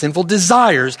cravings, these sinful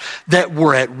desires that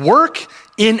were at work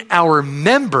in our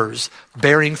members,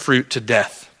 bearing fruit to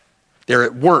death. They're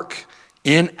at work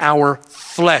in our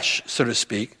flesh, so to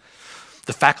speak,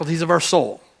 the faculties of our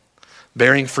soul,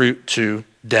 bearing fruit to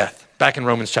death. Back in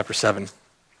Romans chapter 7.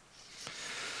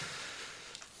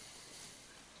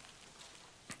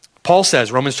 Paul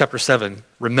says, Romans chapter 7,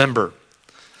 remember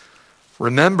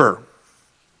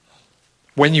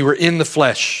when you were in the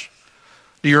flesh.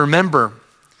 Do you remember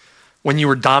when you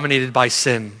were dominated by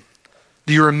sin?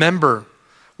 Do you remember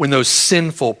when those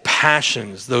sinful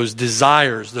passions, those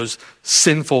desires, those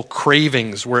sinful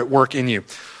cravings were at work in you?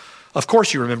 Of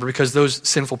course you remember, because those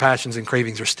sinful passions and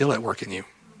cravings are still at work in you.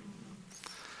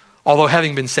 Although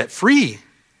having been set free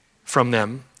from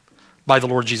them by the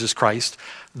Lord Jesus Christ,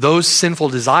 those sinful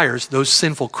desires, those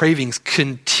sinful cravings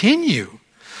continue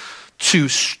to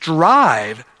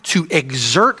strive to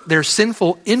exert their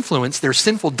sinful influence, their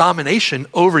sinful domination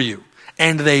over you.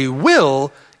 And they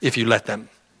will if you let them.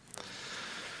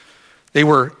 They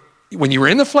were, when you were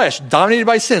in the flesh, dominated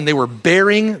by sin, they were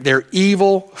bearing their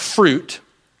evil fruit,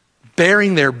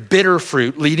 bearing their bitter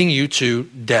fruit, leading you to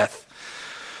death.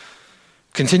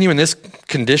 Continue in this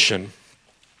condition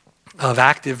of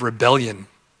active rebellion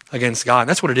against God. And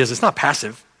that's what it is. It's not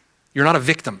passive. You're not a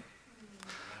victim.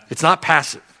 It's not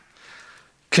passive.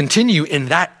 Continue in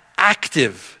that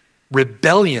active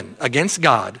rebellion against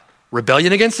God,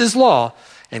 rebellion against his law,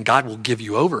 and God will give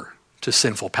you over to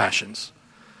sinful passions.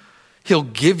 He'll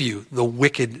give you the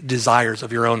wicked desires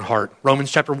of your own heart.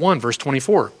 Romans chapter 1, verse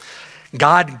 24.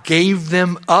 God gave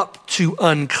them up to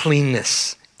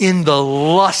uncleanness in the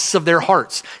lusts of their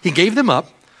hearts. He gave them up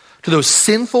to those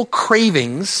sinful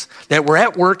cravings that were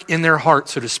at work in their heart,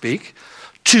 so to speak,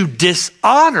 to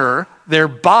dishonor their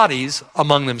bodies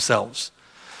among themselves.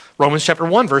 Romans chapter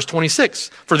 1, verse 26.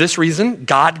 For this reason,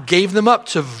 God gave them up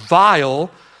to vile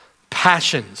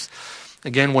passions.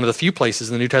 Again, one of the few places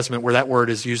in the New Testament where that word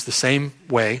is used the same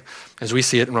way as we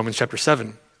see it in Romans chapter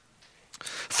 7.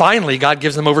 Finally, God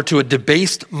gives them over to a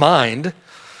debased mind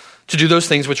to do those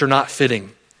things which are not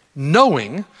fitting,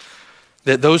 knowing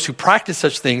that those who practice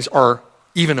such things or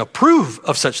even approve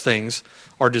of such things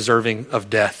are deserving of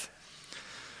death.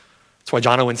 That's why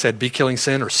John Owen said, be killing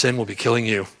sin or sin will be killing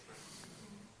you.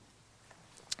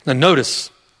 Now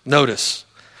notice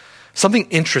something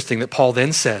interesting that Paul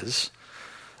then says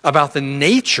about the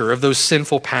nature of those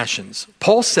sinful passions.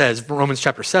 Paul says in Romans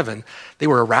chapter 7, they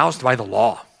were aroused by the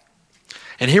law.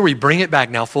 And here we bring it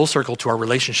back now full circle to our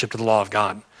relationship to the law of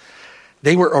God.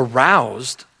 They were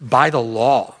aroused by the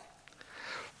law.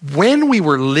 When we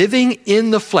were living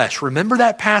in the flesh, remember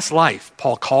that past life,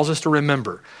 Paul calls us to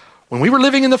remember. When we were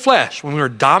living in the flesh, when we were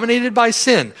dominated by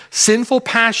sin, sinful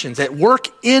passions at work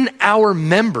in our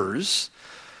members,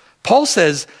 Paul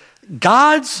says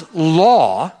God's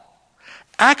law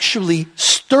actually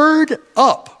stirred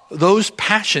up those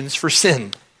passions for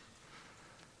sin.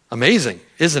 Amazing,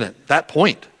 isn't it? That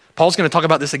point. Paul's going to talk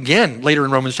about this again later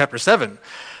in Romans chapter 7.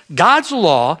 God's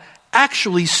law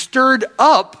actually stirred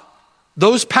up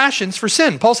those passions for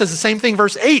sin. Paul says the same thing,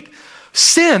 verse 8.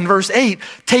 Sin, verse 8,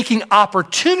 taking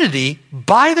opportunity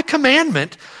by the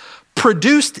commandment,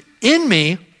 produced in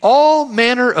me all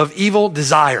manner of evil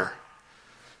desire.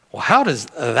 Well, how does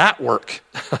that work?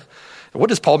 What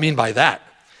does Paul mean by that?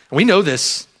 We know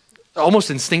this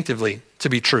almost instinctively to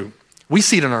be true. We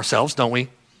see it in ourselves, don't we?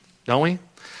 Don't we?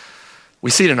 We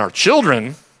see it in our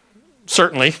children,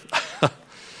 certainly.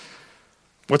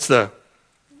 What's the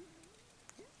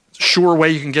sure way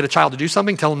you can get a child to do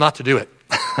something? Tell them not to do it.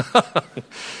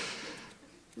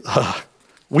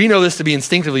 We know this to be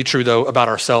instinctively true, though, about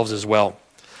ourselves as well.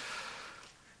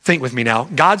 Think with me now.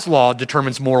 God's law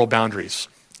determines moral boundaries.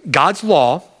 God's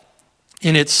law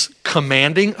in its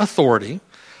commanding authority,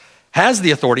 has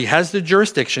the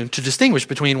jurisdiction to distinguish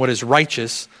between what is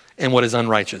righteous and what is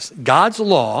unrighteous. God's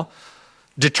law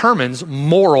determines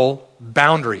moral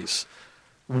boundaries.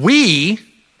 We,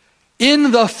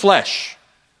 in the flesh,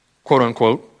 quote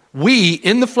unquote, we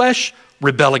in the flesh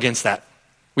rebel against that.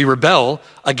 We rebel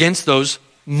against those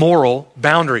moral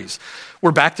boundaries.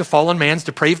 We're back to fallen man's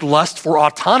depraved lust for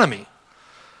autonomy.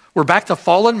 We're back to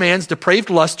fallen man's depraved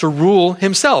lust to rule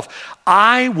himself.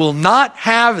 I will not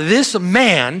have this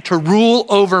man to rule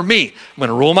over me. I'm going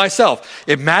to rule myself.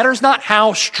 It matters not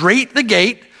how straight the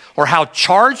gate or how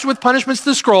charged with punishments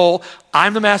the scroll.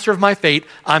 I'm the master of my fate.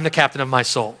 I'm the captain of my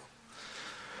soul.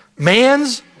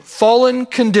 Man's fallen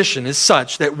condition is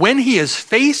such that when he is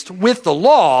faced with the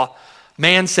law,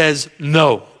 man says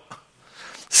no.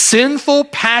 Sinful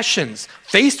passions,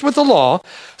 faced with the law,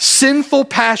 sinful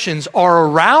passions are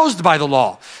aroused by the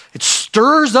law. It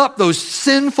stirs up those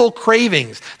sinful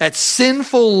cravings, that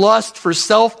sinful lust for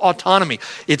self-autonomy.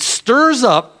 It stirs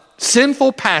up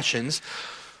sinful passions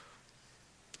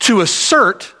to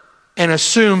assert an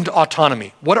assumed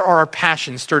autonomy. What are our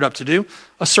passions stirred up to do?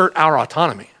 Assert our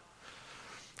autonomy.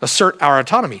 Assert our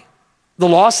autonomy. The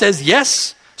law says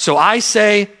yes, so I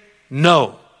say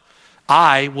no.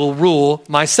 I will rule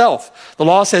myself. The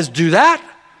law says do that.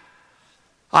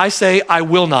 I say I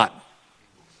will not.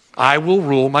 I will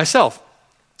rule myself.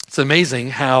 It's amazing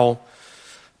how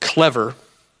clever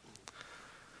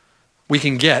we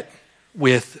can get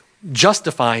with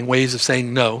justifying ways of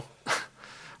saying no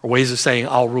or ways of saying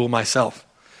I'll rule myself.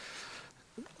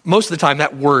 Most of the time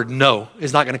that word no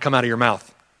is not going to come out of your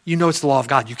mouth. You know it's the law of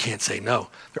God. You can't say no.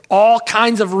 There are all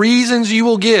kinds of reasons you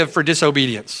will give for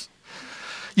disobedience.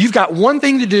 You've got one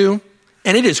thing to do,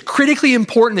 and it is critically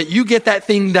important that you get that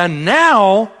thing done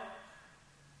now.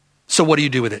 So what do you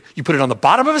do with it? You put it on the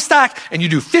bottom of a stack, and you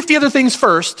do 50 other things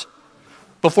first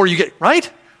before you get, right?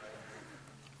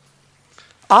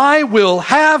 I will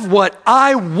have what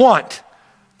I want.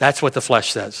 That's what the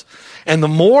flesh says. And the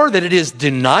more that it is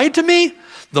denied to me,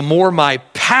 the more my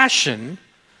passion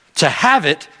to have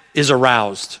it is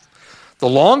aroused. The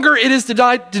longer it is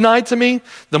denied to me,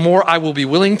 the more I will be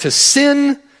willing to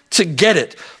sin to get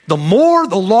it. The more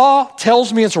the law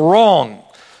tells me it's wrong,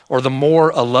 or the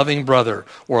more a loving brother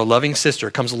or a loving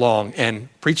sister comes along and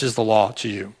preaches the law to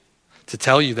you to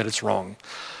tell you that it's wrong.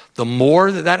 The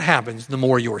more that happens, the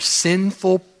more your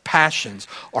sinful passions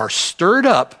are stirred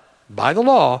up by the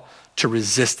law to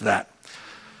resist that.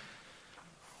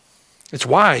 It's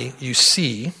why you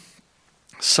see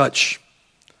such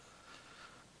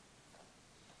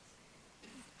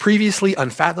previously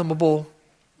unfathomable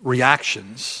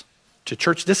reactions to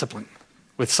church discipline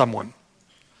with someone.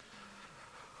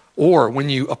 Or when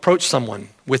you approach someone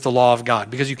with the law of God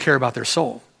because you care about their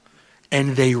soul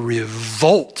and they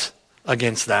revolt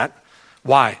against that.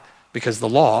 Why? Because the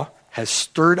law has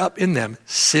stirred up in them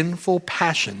sinful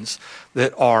passions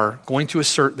that are going to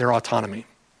assert their autonomy.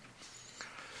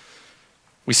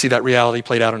 We see that reality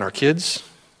played out in our kids.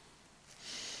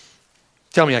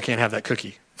 Tell me I can't have that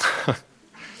cookie.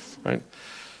 Right?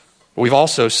 But we've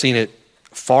also seen it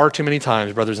far too many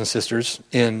times, brothers and sisters,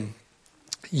 in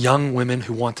young women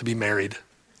who want to be married.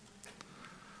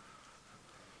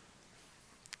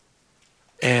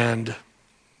 And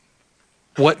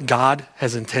what God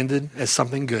has intended as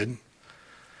something good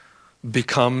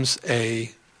becomes an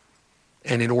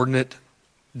inordinate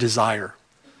desire,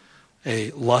 a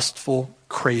lustful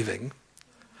craving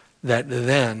that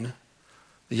then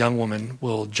the young woman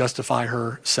will justify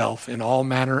herself in all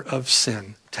manner of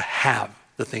sin to have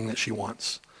the thing that she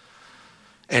wants,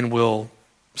 and will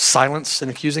silence an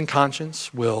accusing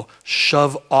conscience, will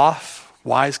shove off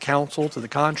wise counsel to the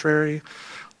contrary.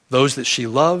 Those that she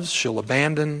loves, she'll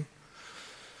abandon.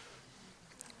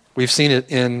 We've seen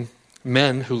it in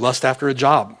men who lust after a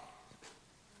job.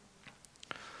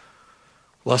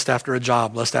 Lust after a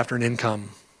job, lust after an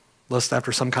income, lust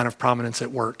after some kind of prominence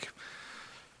at work.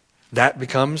 That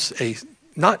becomes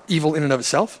not evil in and of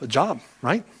itself, a job,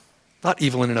 right? Not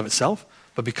evil in and of itself,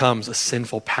 but becomes a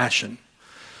sinful passion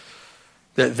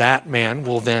that man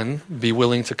will then be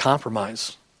willing to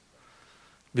compromise,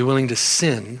 be willing to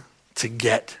sin to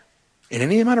get. And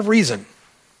any amount of reason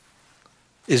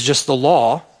is just the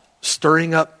law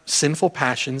stirring up sinful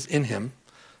passions in him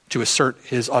to assert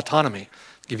his autonomy,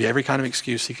 give you every kind of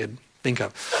excuse he could think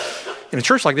of. In a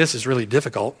church like this is really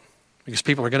difficult because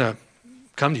people are going to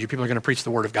come to you, people are going to preach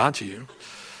the word of God to you.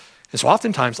 And so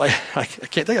oftentimes, I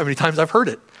can't tell you how many times I've heard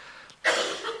it.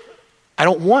 I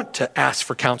don't want to ask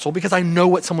for counsel because I know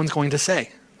what someone's going to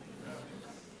say.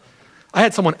 I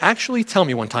had someone actually tell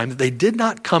me one time that they did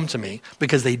not come to me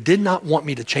because they did not want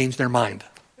me to change their mind.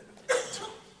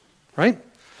 right?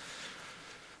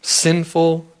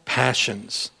 Sinful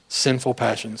passions. Sinful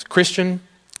passions. Christian,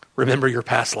 remember your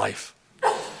past life.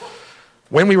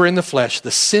 When we were in the flesh,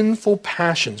 the sinful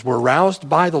passions were aroused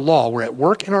by the law, were at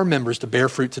work in our members to bear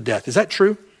fruit to death. Is that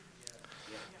true?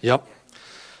 Yep.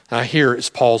 Now here is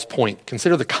Paul's point.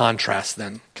 Consider the contrast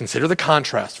then. Consider the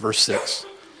contrast, verse 6.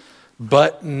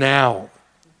 But now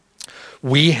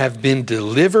we have been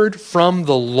delivered from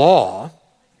the law.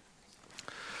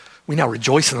 We now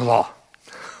rejoice in the law,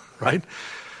 right?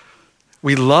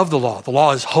 We love the law. The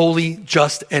law is holy,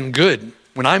 just, and good.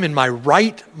 When I'm in my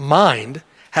right mind,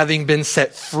 having been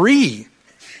set free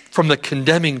from the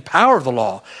condemning power of the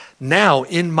law, now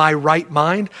in my right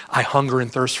mind, I hunger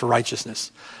and thirst for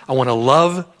righteousness. I want to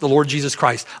love the Lord Jesus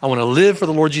Christ. I want to live for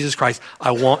the Lord Jesus Christ.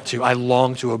 I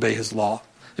long to obey his law.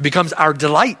 It becomes our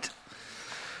delight.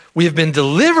 We have been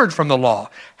delivered from the law,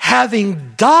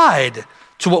 having died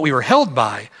to what we were held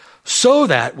by, so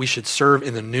that we should serve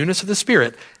in the newness of the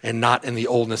Spirit and not in the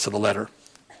oldness of the letter.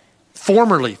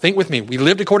 Formerly, think with me, we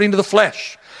lived according to the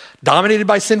flesh, dominated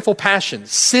by sinful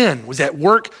passions. Sin was at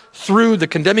work through the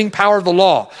condemning power of the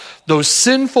law. Those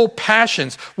sinful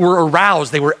passions were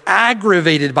aroused. They were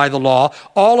aggravated by the law,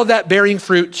 all of that bearing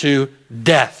fruit to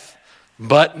death.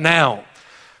 But now,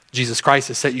 Jesus Christ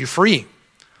has set you free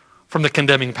from the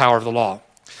condemning power of the law,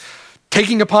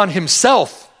 taking upon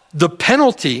himself the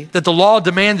penalty that the law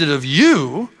demanded of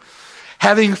you,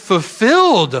 having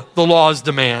fulfilled the law's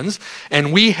demands,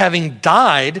 and we having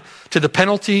died to the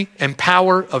penalty and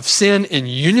power of sin in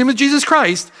union with Jesus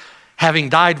Christ, having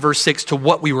died, verse 6, to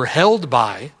what we were held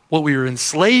by, what we were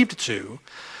enslaved to,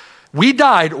 we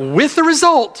died with the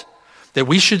result that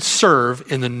we should serve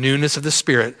in the newness of the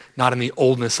Spirit, not in the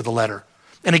oldness of the letter.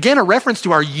 And again, a reference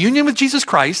to our union with Jesus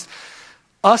Christ,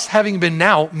 us having been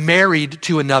now married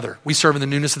to another. We serve in the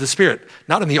newness of the Spirit,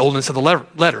 not in the oldness of the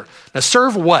letter. Now,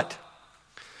 serve what?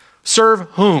 Serve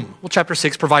whom? Well, chapter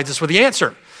 6 provides us with the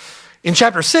answer. In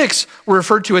chapter 6, we're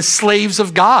referred to as slaves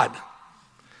of God.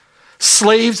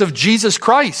 Slaves of Jesus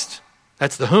Christ.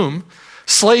 That's the whom.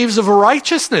 Slaves of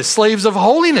righteousness. Slaves of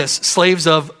holiness. Slaves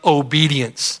of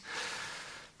obedience.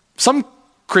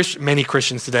 Many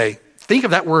Christians today think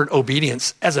of that word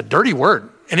obedience as a dirty word.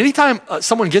 And anytime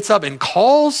someone gets up and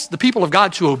calls the people of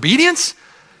God to obedience,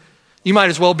 you might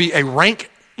as well be a rank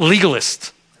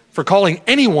legalist for calling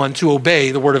anyone to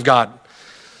obey the word of God.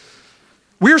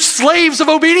 We're slaves of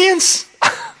obedience.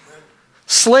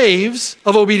 Slaves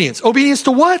of obedience. Obedience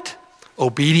to what?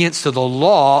 Obedience to the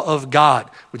law of God,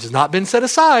 which has not been set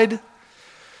aside,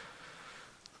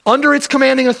 under its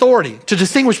commanding authority to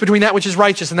distinguish between that which is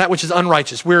righteous and that which is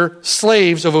unrighteous. We're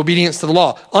slaves of obedience to the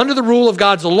law, under the rule of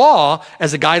God's law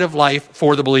as a guide of life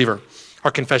for the believer. Our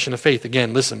confession of faith,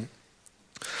 again, listen.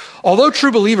 Although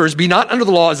true believers be not under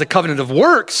the law as a covenant of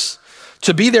works,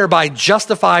 to be thereby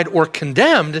justified or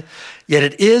condemned, yet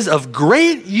it is of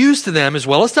great use to them as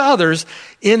well as to others,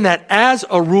 in that as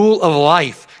a rule of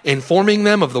life, informing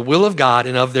them of the will of God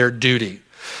and of their duty.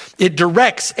 It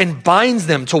directs and binds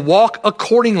them to walk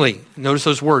accordingly. Notice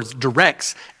those words,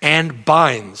 directs and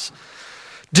binds.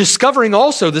 Discovering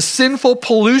also the sinful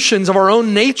pollutions of our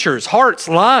own natures, hearts,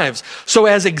 lives, so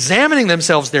as examining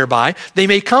themselves thereby, they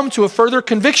may come to a further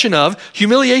conviction of,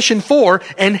 humiliation for,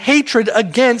 and hatred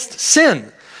against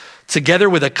sin, together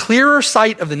with a clearer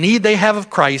sight of the need they have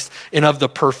of Christ and of the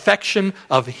perfection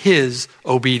of his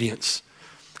obedience.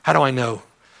 How do I know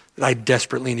that I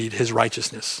desperately need his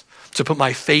righteousness? To put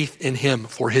my faith in him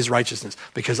for his righteousness,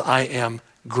 because I am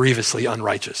grievously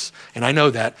unrighteous. And I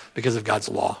know that because of God's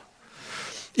law.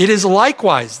 It is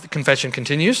likewise, the confession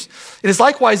continues, it is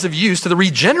likewise of use to the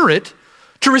regenerate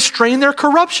to restrain their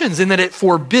corruptions, in that it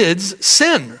forbids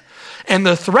sin. And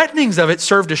the threatenings of it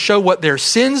serve to show what their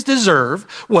sins deserve,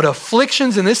 what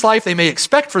afflictions in this life they may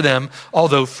expect for them,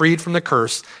 although freed from the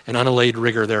curse and unallayed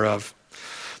rigor thereof.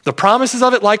 The promises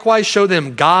of it likewise show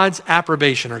them God's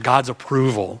approbation or God's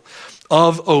approval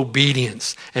of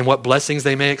obedience and what blessings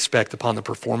they may expect upon the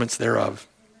performance thereof.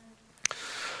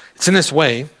 It's in this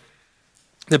way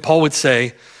that Paul would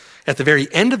say at the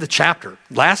very end of the chapter,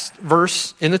 last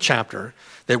verse in the chapter,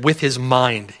 that with his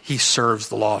mind he serves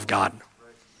the law of God.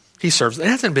 He serves, it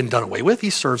hasn't been done away with, he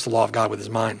serves the law of God with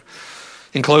his mind.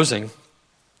 In closing,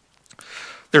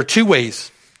 there are two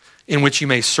ways in which you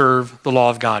may serve the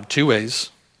law of God. Two ways.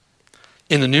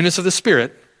 In the newness of the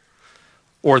Spirit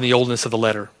or in the oldness of the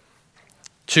letter.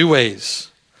 Two ways.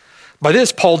 By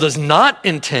this, Paul does not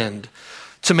intend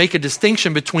to make a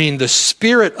distinction between the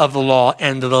spirit of the law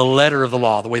and the letter of the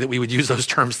law, the way that we would use those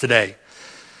terms today.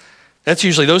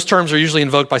 Those terms are usually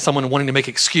invoked by someone wanting to make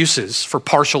excuses for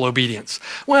partial obedience.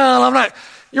 Well,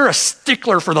 you're a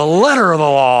stickler for the letter of the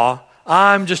law,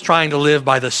 I'm just trying to live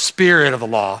by the spirit of the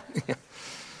law.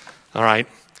 All right.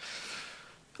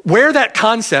 Where that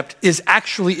concept is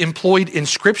actually employed in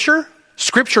Scripture,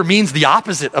 Scripture means the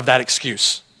opposite of that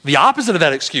excuse. The opposite of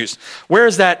that excuse. Where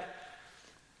is that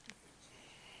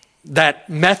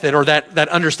method or that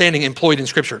understanding employed in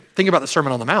Scripture? Think about the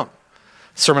Sermon on the Mount.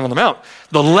 Sermon on the Mount.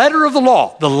 The letter of the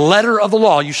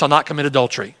law, you shall not commit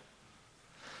adultery.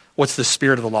 What's the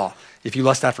spirit of the law? If you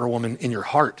lust after a woman in your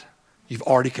heart, you've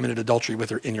already committed adultery with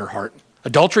her in your heart.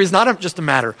 Adultery is not just a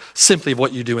matter simply of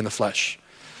what you do in the flesh.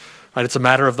 Right? It's a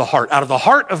matter of the heart. Out of the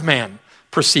heart of man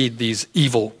proceed these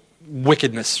evil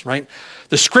wickedness, right?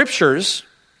 The Scriptures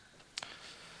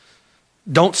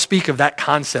don't speak of that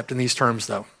concept in these terms,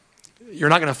 though. You're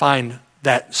not going to find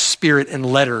that spirit and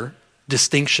letter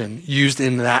distinction used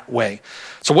in that way.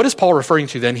 So what is Paul referring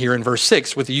to then here in verse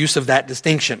 6 with the use of that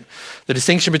distinction? The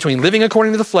distinction between living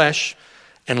according to the flesh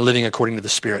and living according to the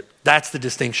Spirit. That's the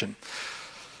distinction.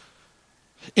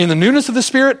 In the newness of the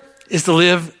Spirit is to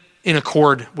live in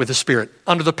accord with the Spirit,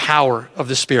 under the power of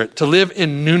the Spirit, to live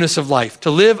in newness of life. To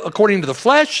live according to the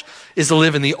flesh is to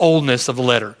live in the oldness of the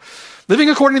letter. Living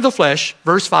according to the flesh,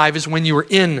 verse 5, is when you were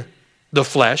in the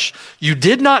flesh. You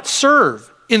did not serve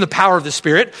in the power of the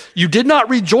Spirit. You did not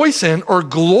rejoice in or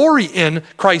glory in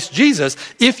Christ Jesus.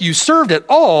 If you served at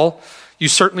all, you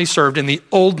certainly served in the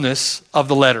oldness of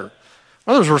the letter.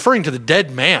 In other words, referring to the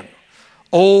dead man.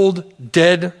 Old,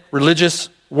 dead, religious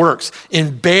works.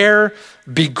 In bare,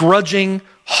 begrudging,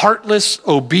 heartless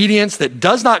obedience that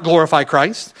does not glorify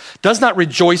Christ, does not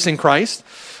rejoice in Christ,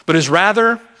 but is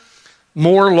rather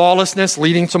more lawlessness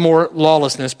leading to more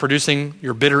lawlessness, producing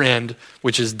your bitter end,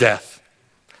 which is death.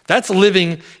 That's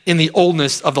living in the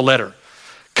oldness of the letter.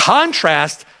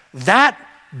 Contrast that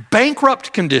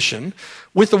bankrupt condition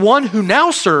with the one who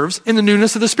now serves in the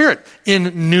newness of the Spirit,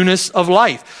 in newness of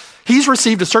life. He's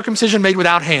received a circumcision made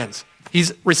without hands.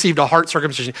 He's received a heart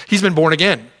circumcision. He's been born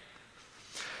again.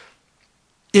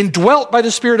 Indwelt by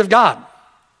the Spirit of God.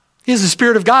 He has the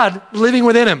Spirit of God living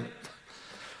within him.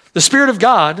 The Spirit of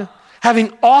God having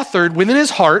authored within his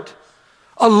heart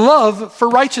a love for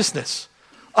righteousness,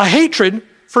 a hatred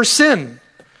for sin.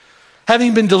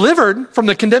 Having been delivered from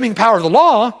the condemning power of the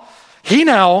law, he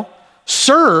now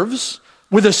serves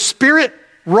with a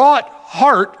Spirit-wrought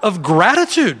heart of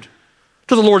gratitude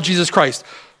to the Lord Jesus Christ,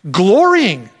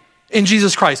 glorying in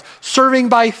Jesus Christ, serving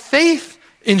by faith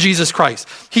in Jesus Christ.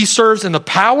 He serves in the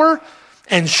power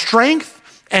and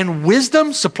strength and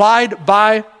wisdom supplied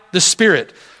by the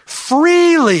Spirit,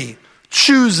 freely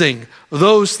choosing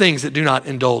those things that do not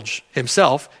indulge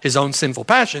himself, his own sinful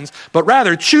passions, but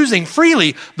rather choosing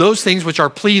freely those things which are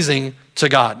pleasing to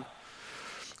God.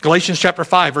 Galatians chapter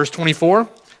 5, verse 24,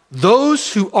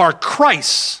 those who are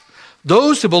Christ's,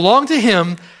 those who belong to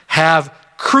him, have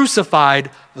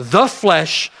crucified the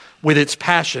flesh with its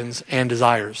passions and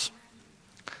desires.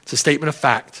 It's a statement of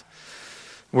fact.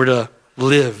 We're to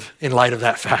live in light of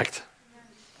that fact.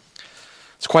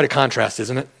 It's quite a contrast,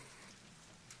 isn't it?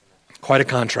 Quite a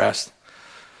contrast.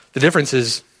 The difference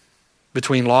is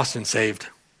between lost and saved.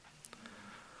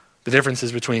 The difference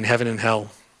is between heaven and hell.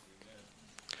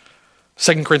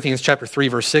 2 Corinthians chapter 3,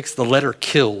 verse 6, the letter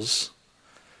kills,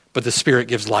 but the Spirit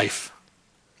gives life.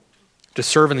 To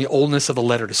serve in the oldness of the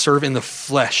letter, to serve in the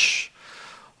flesh,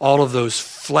 all of those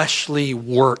fleshly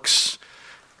works,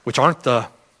 which aren't the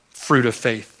fruit of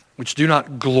faith, which do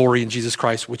not glory in Jesus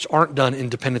Christ, which aren't done in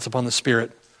dependence upon the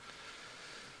Spirit.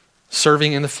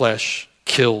 Serving in the flesh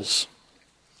kills.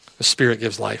 The Spirit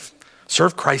gives life.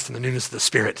 Serve Christ in the newness of the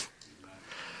Spirit.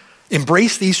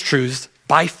 Embrace these truths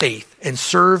by faith and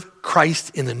serve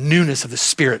Christ in the newness of the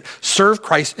Spirit. Serve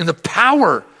Christ in the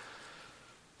power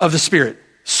of the Spirit.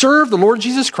 Serve the Lord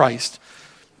Jesus Christ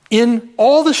in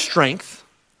all the strength,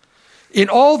 in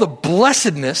all the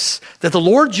blessedness that the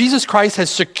Lord Jesus Christ has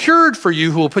secured for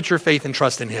you who will put your faith and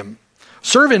trust in him.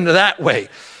 Serve in that way.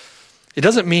 It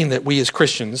doesn't mean that we as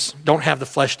Christians don't have the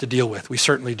flesh to deal with. We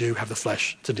certainly do have the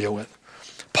flesh to deal with.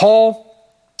 Paul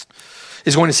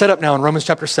is going to set up now in Romans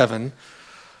chapter 7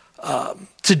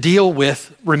 to deal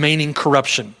with remaining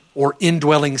corruption or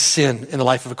indwelling sin in the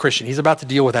life of a Christian. He's about to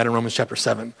deal with that in Romans chapter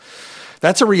 7.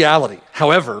 That's a reality.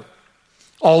 However,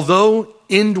 although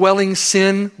indwelling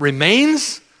sin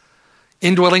remains,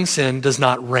 indwelling sin does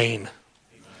not reign.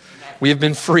 We have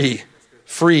been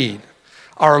freed.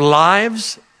 Our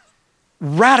lives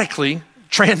radically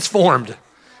transformed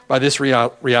by this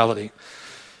reality.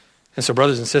 And so,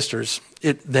 brothers and sisters,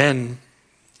 it then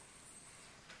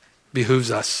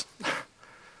behooves us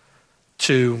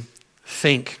to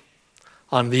think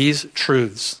on these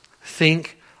truths,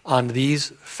 think on these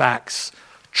facts,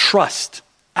 trust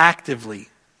actively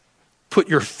put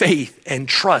your faith and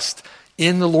trust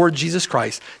in the Lord Jesus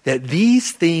Christ, that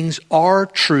these things are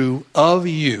true of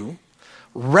you,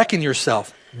 reckon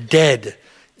yourself dead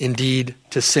indeed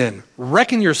to sin.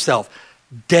 Reckon yourself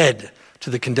dead to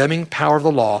the condemning power of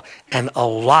the law and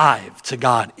alive to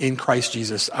God in Christ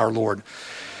Jesus our Lord.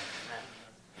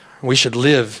 We should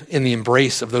live in the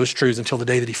embrace of those truths until the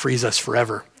day that he frees us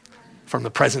forever from the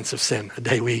presence of sin, a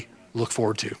day we look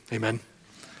forward to. Amen.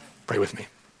 Pray with me.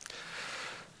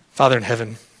 Father in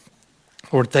heaven,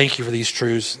 Lord, thank you for these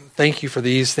truths. Thank you for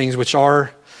these things which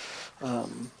are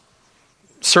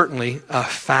certainly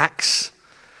facts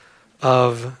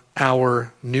of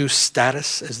our new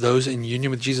status as those in union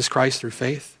with Jesus Christ through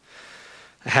faith.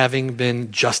 Having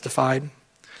been justified,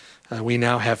 we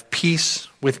now have peace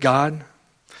with God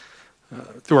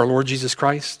through our Lord Jesus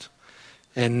Christ,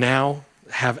 and now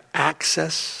have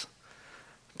access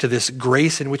to this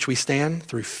grace in which we stand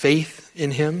through faith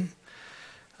in him,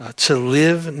 to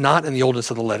live not in the oldness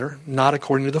of the letter, not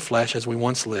according to the flesh as we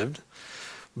once lived,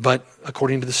 but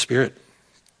according to the Spirit,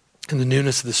 in the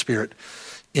newness of the Spirit,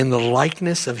 in the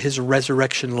likeness of his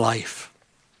resurrection life,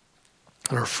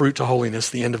 and our fruit to holiness,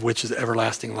 the end of which is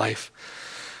everlasting life.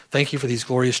 Thank you for these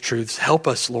glorious truths. Help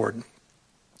us, Lord,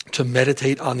 to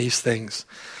meditate on these things,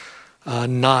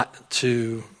 not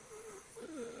to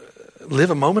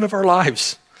live a moment of our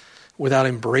lives without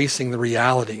embracing the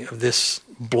reality of this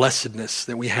blessedness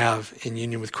that we have in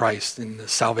union with Christ, in the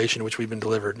salvation in which we've been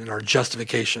delivered, in our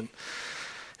justification.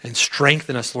 And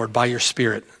strengthen us, Lord, by your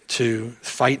Spirit to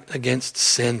fight against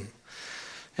sin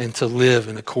and to live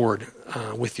in accord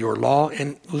with your law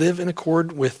and live in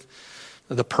accord with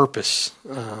the purpose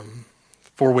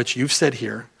for which you've said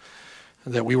here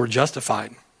that we were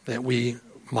justified, that we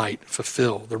might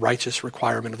fulfill the righteous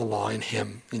requirement of the law in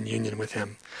him, in union with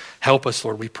him. Help us,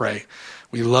 Lord, we pray.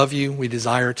 We love you. We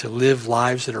desire to live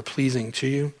lives that are pleasing to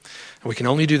you. And we can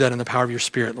only do that in the power of your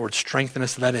Spirit. Lord, strengthen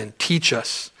us to that end. Teach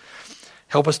us.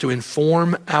 Help us to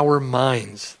inform our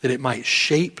minds, that it might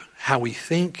shape how we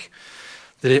think,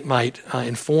 that it might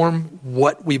inform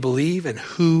what we believe and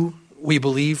who we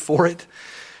believe for it,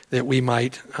 that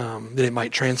it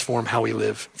might transform how we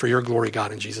live. For your glory,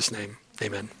 God, in Jesus' name,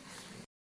 amen.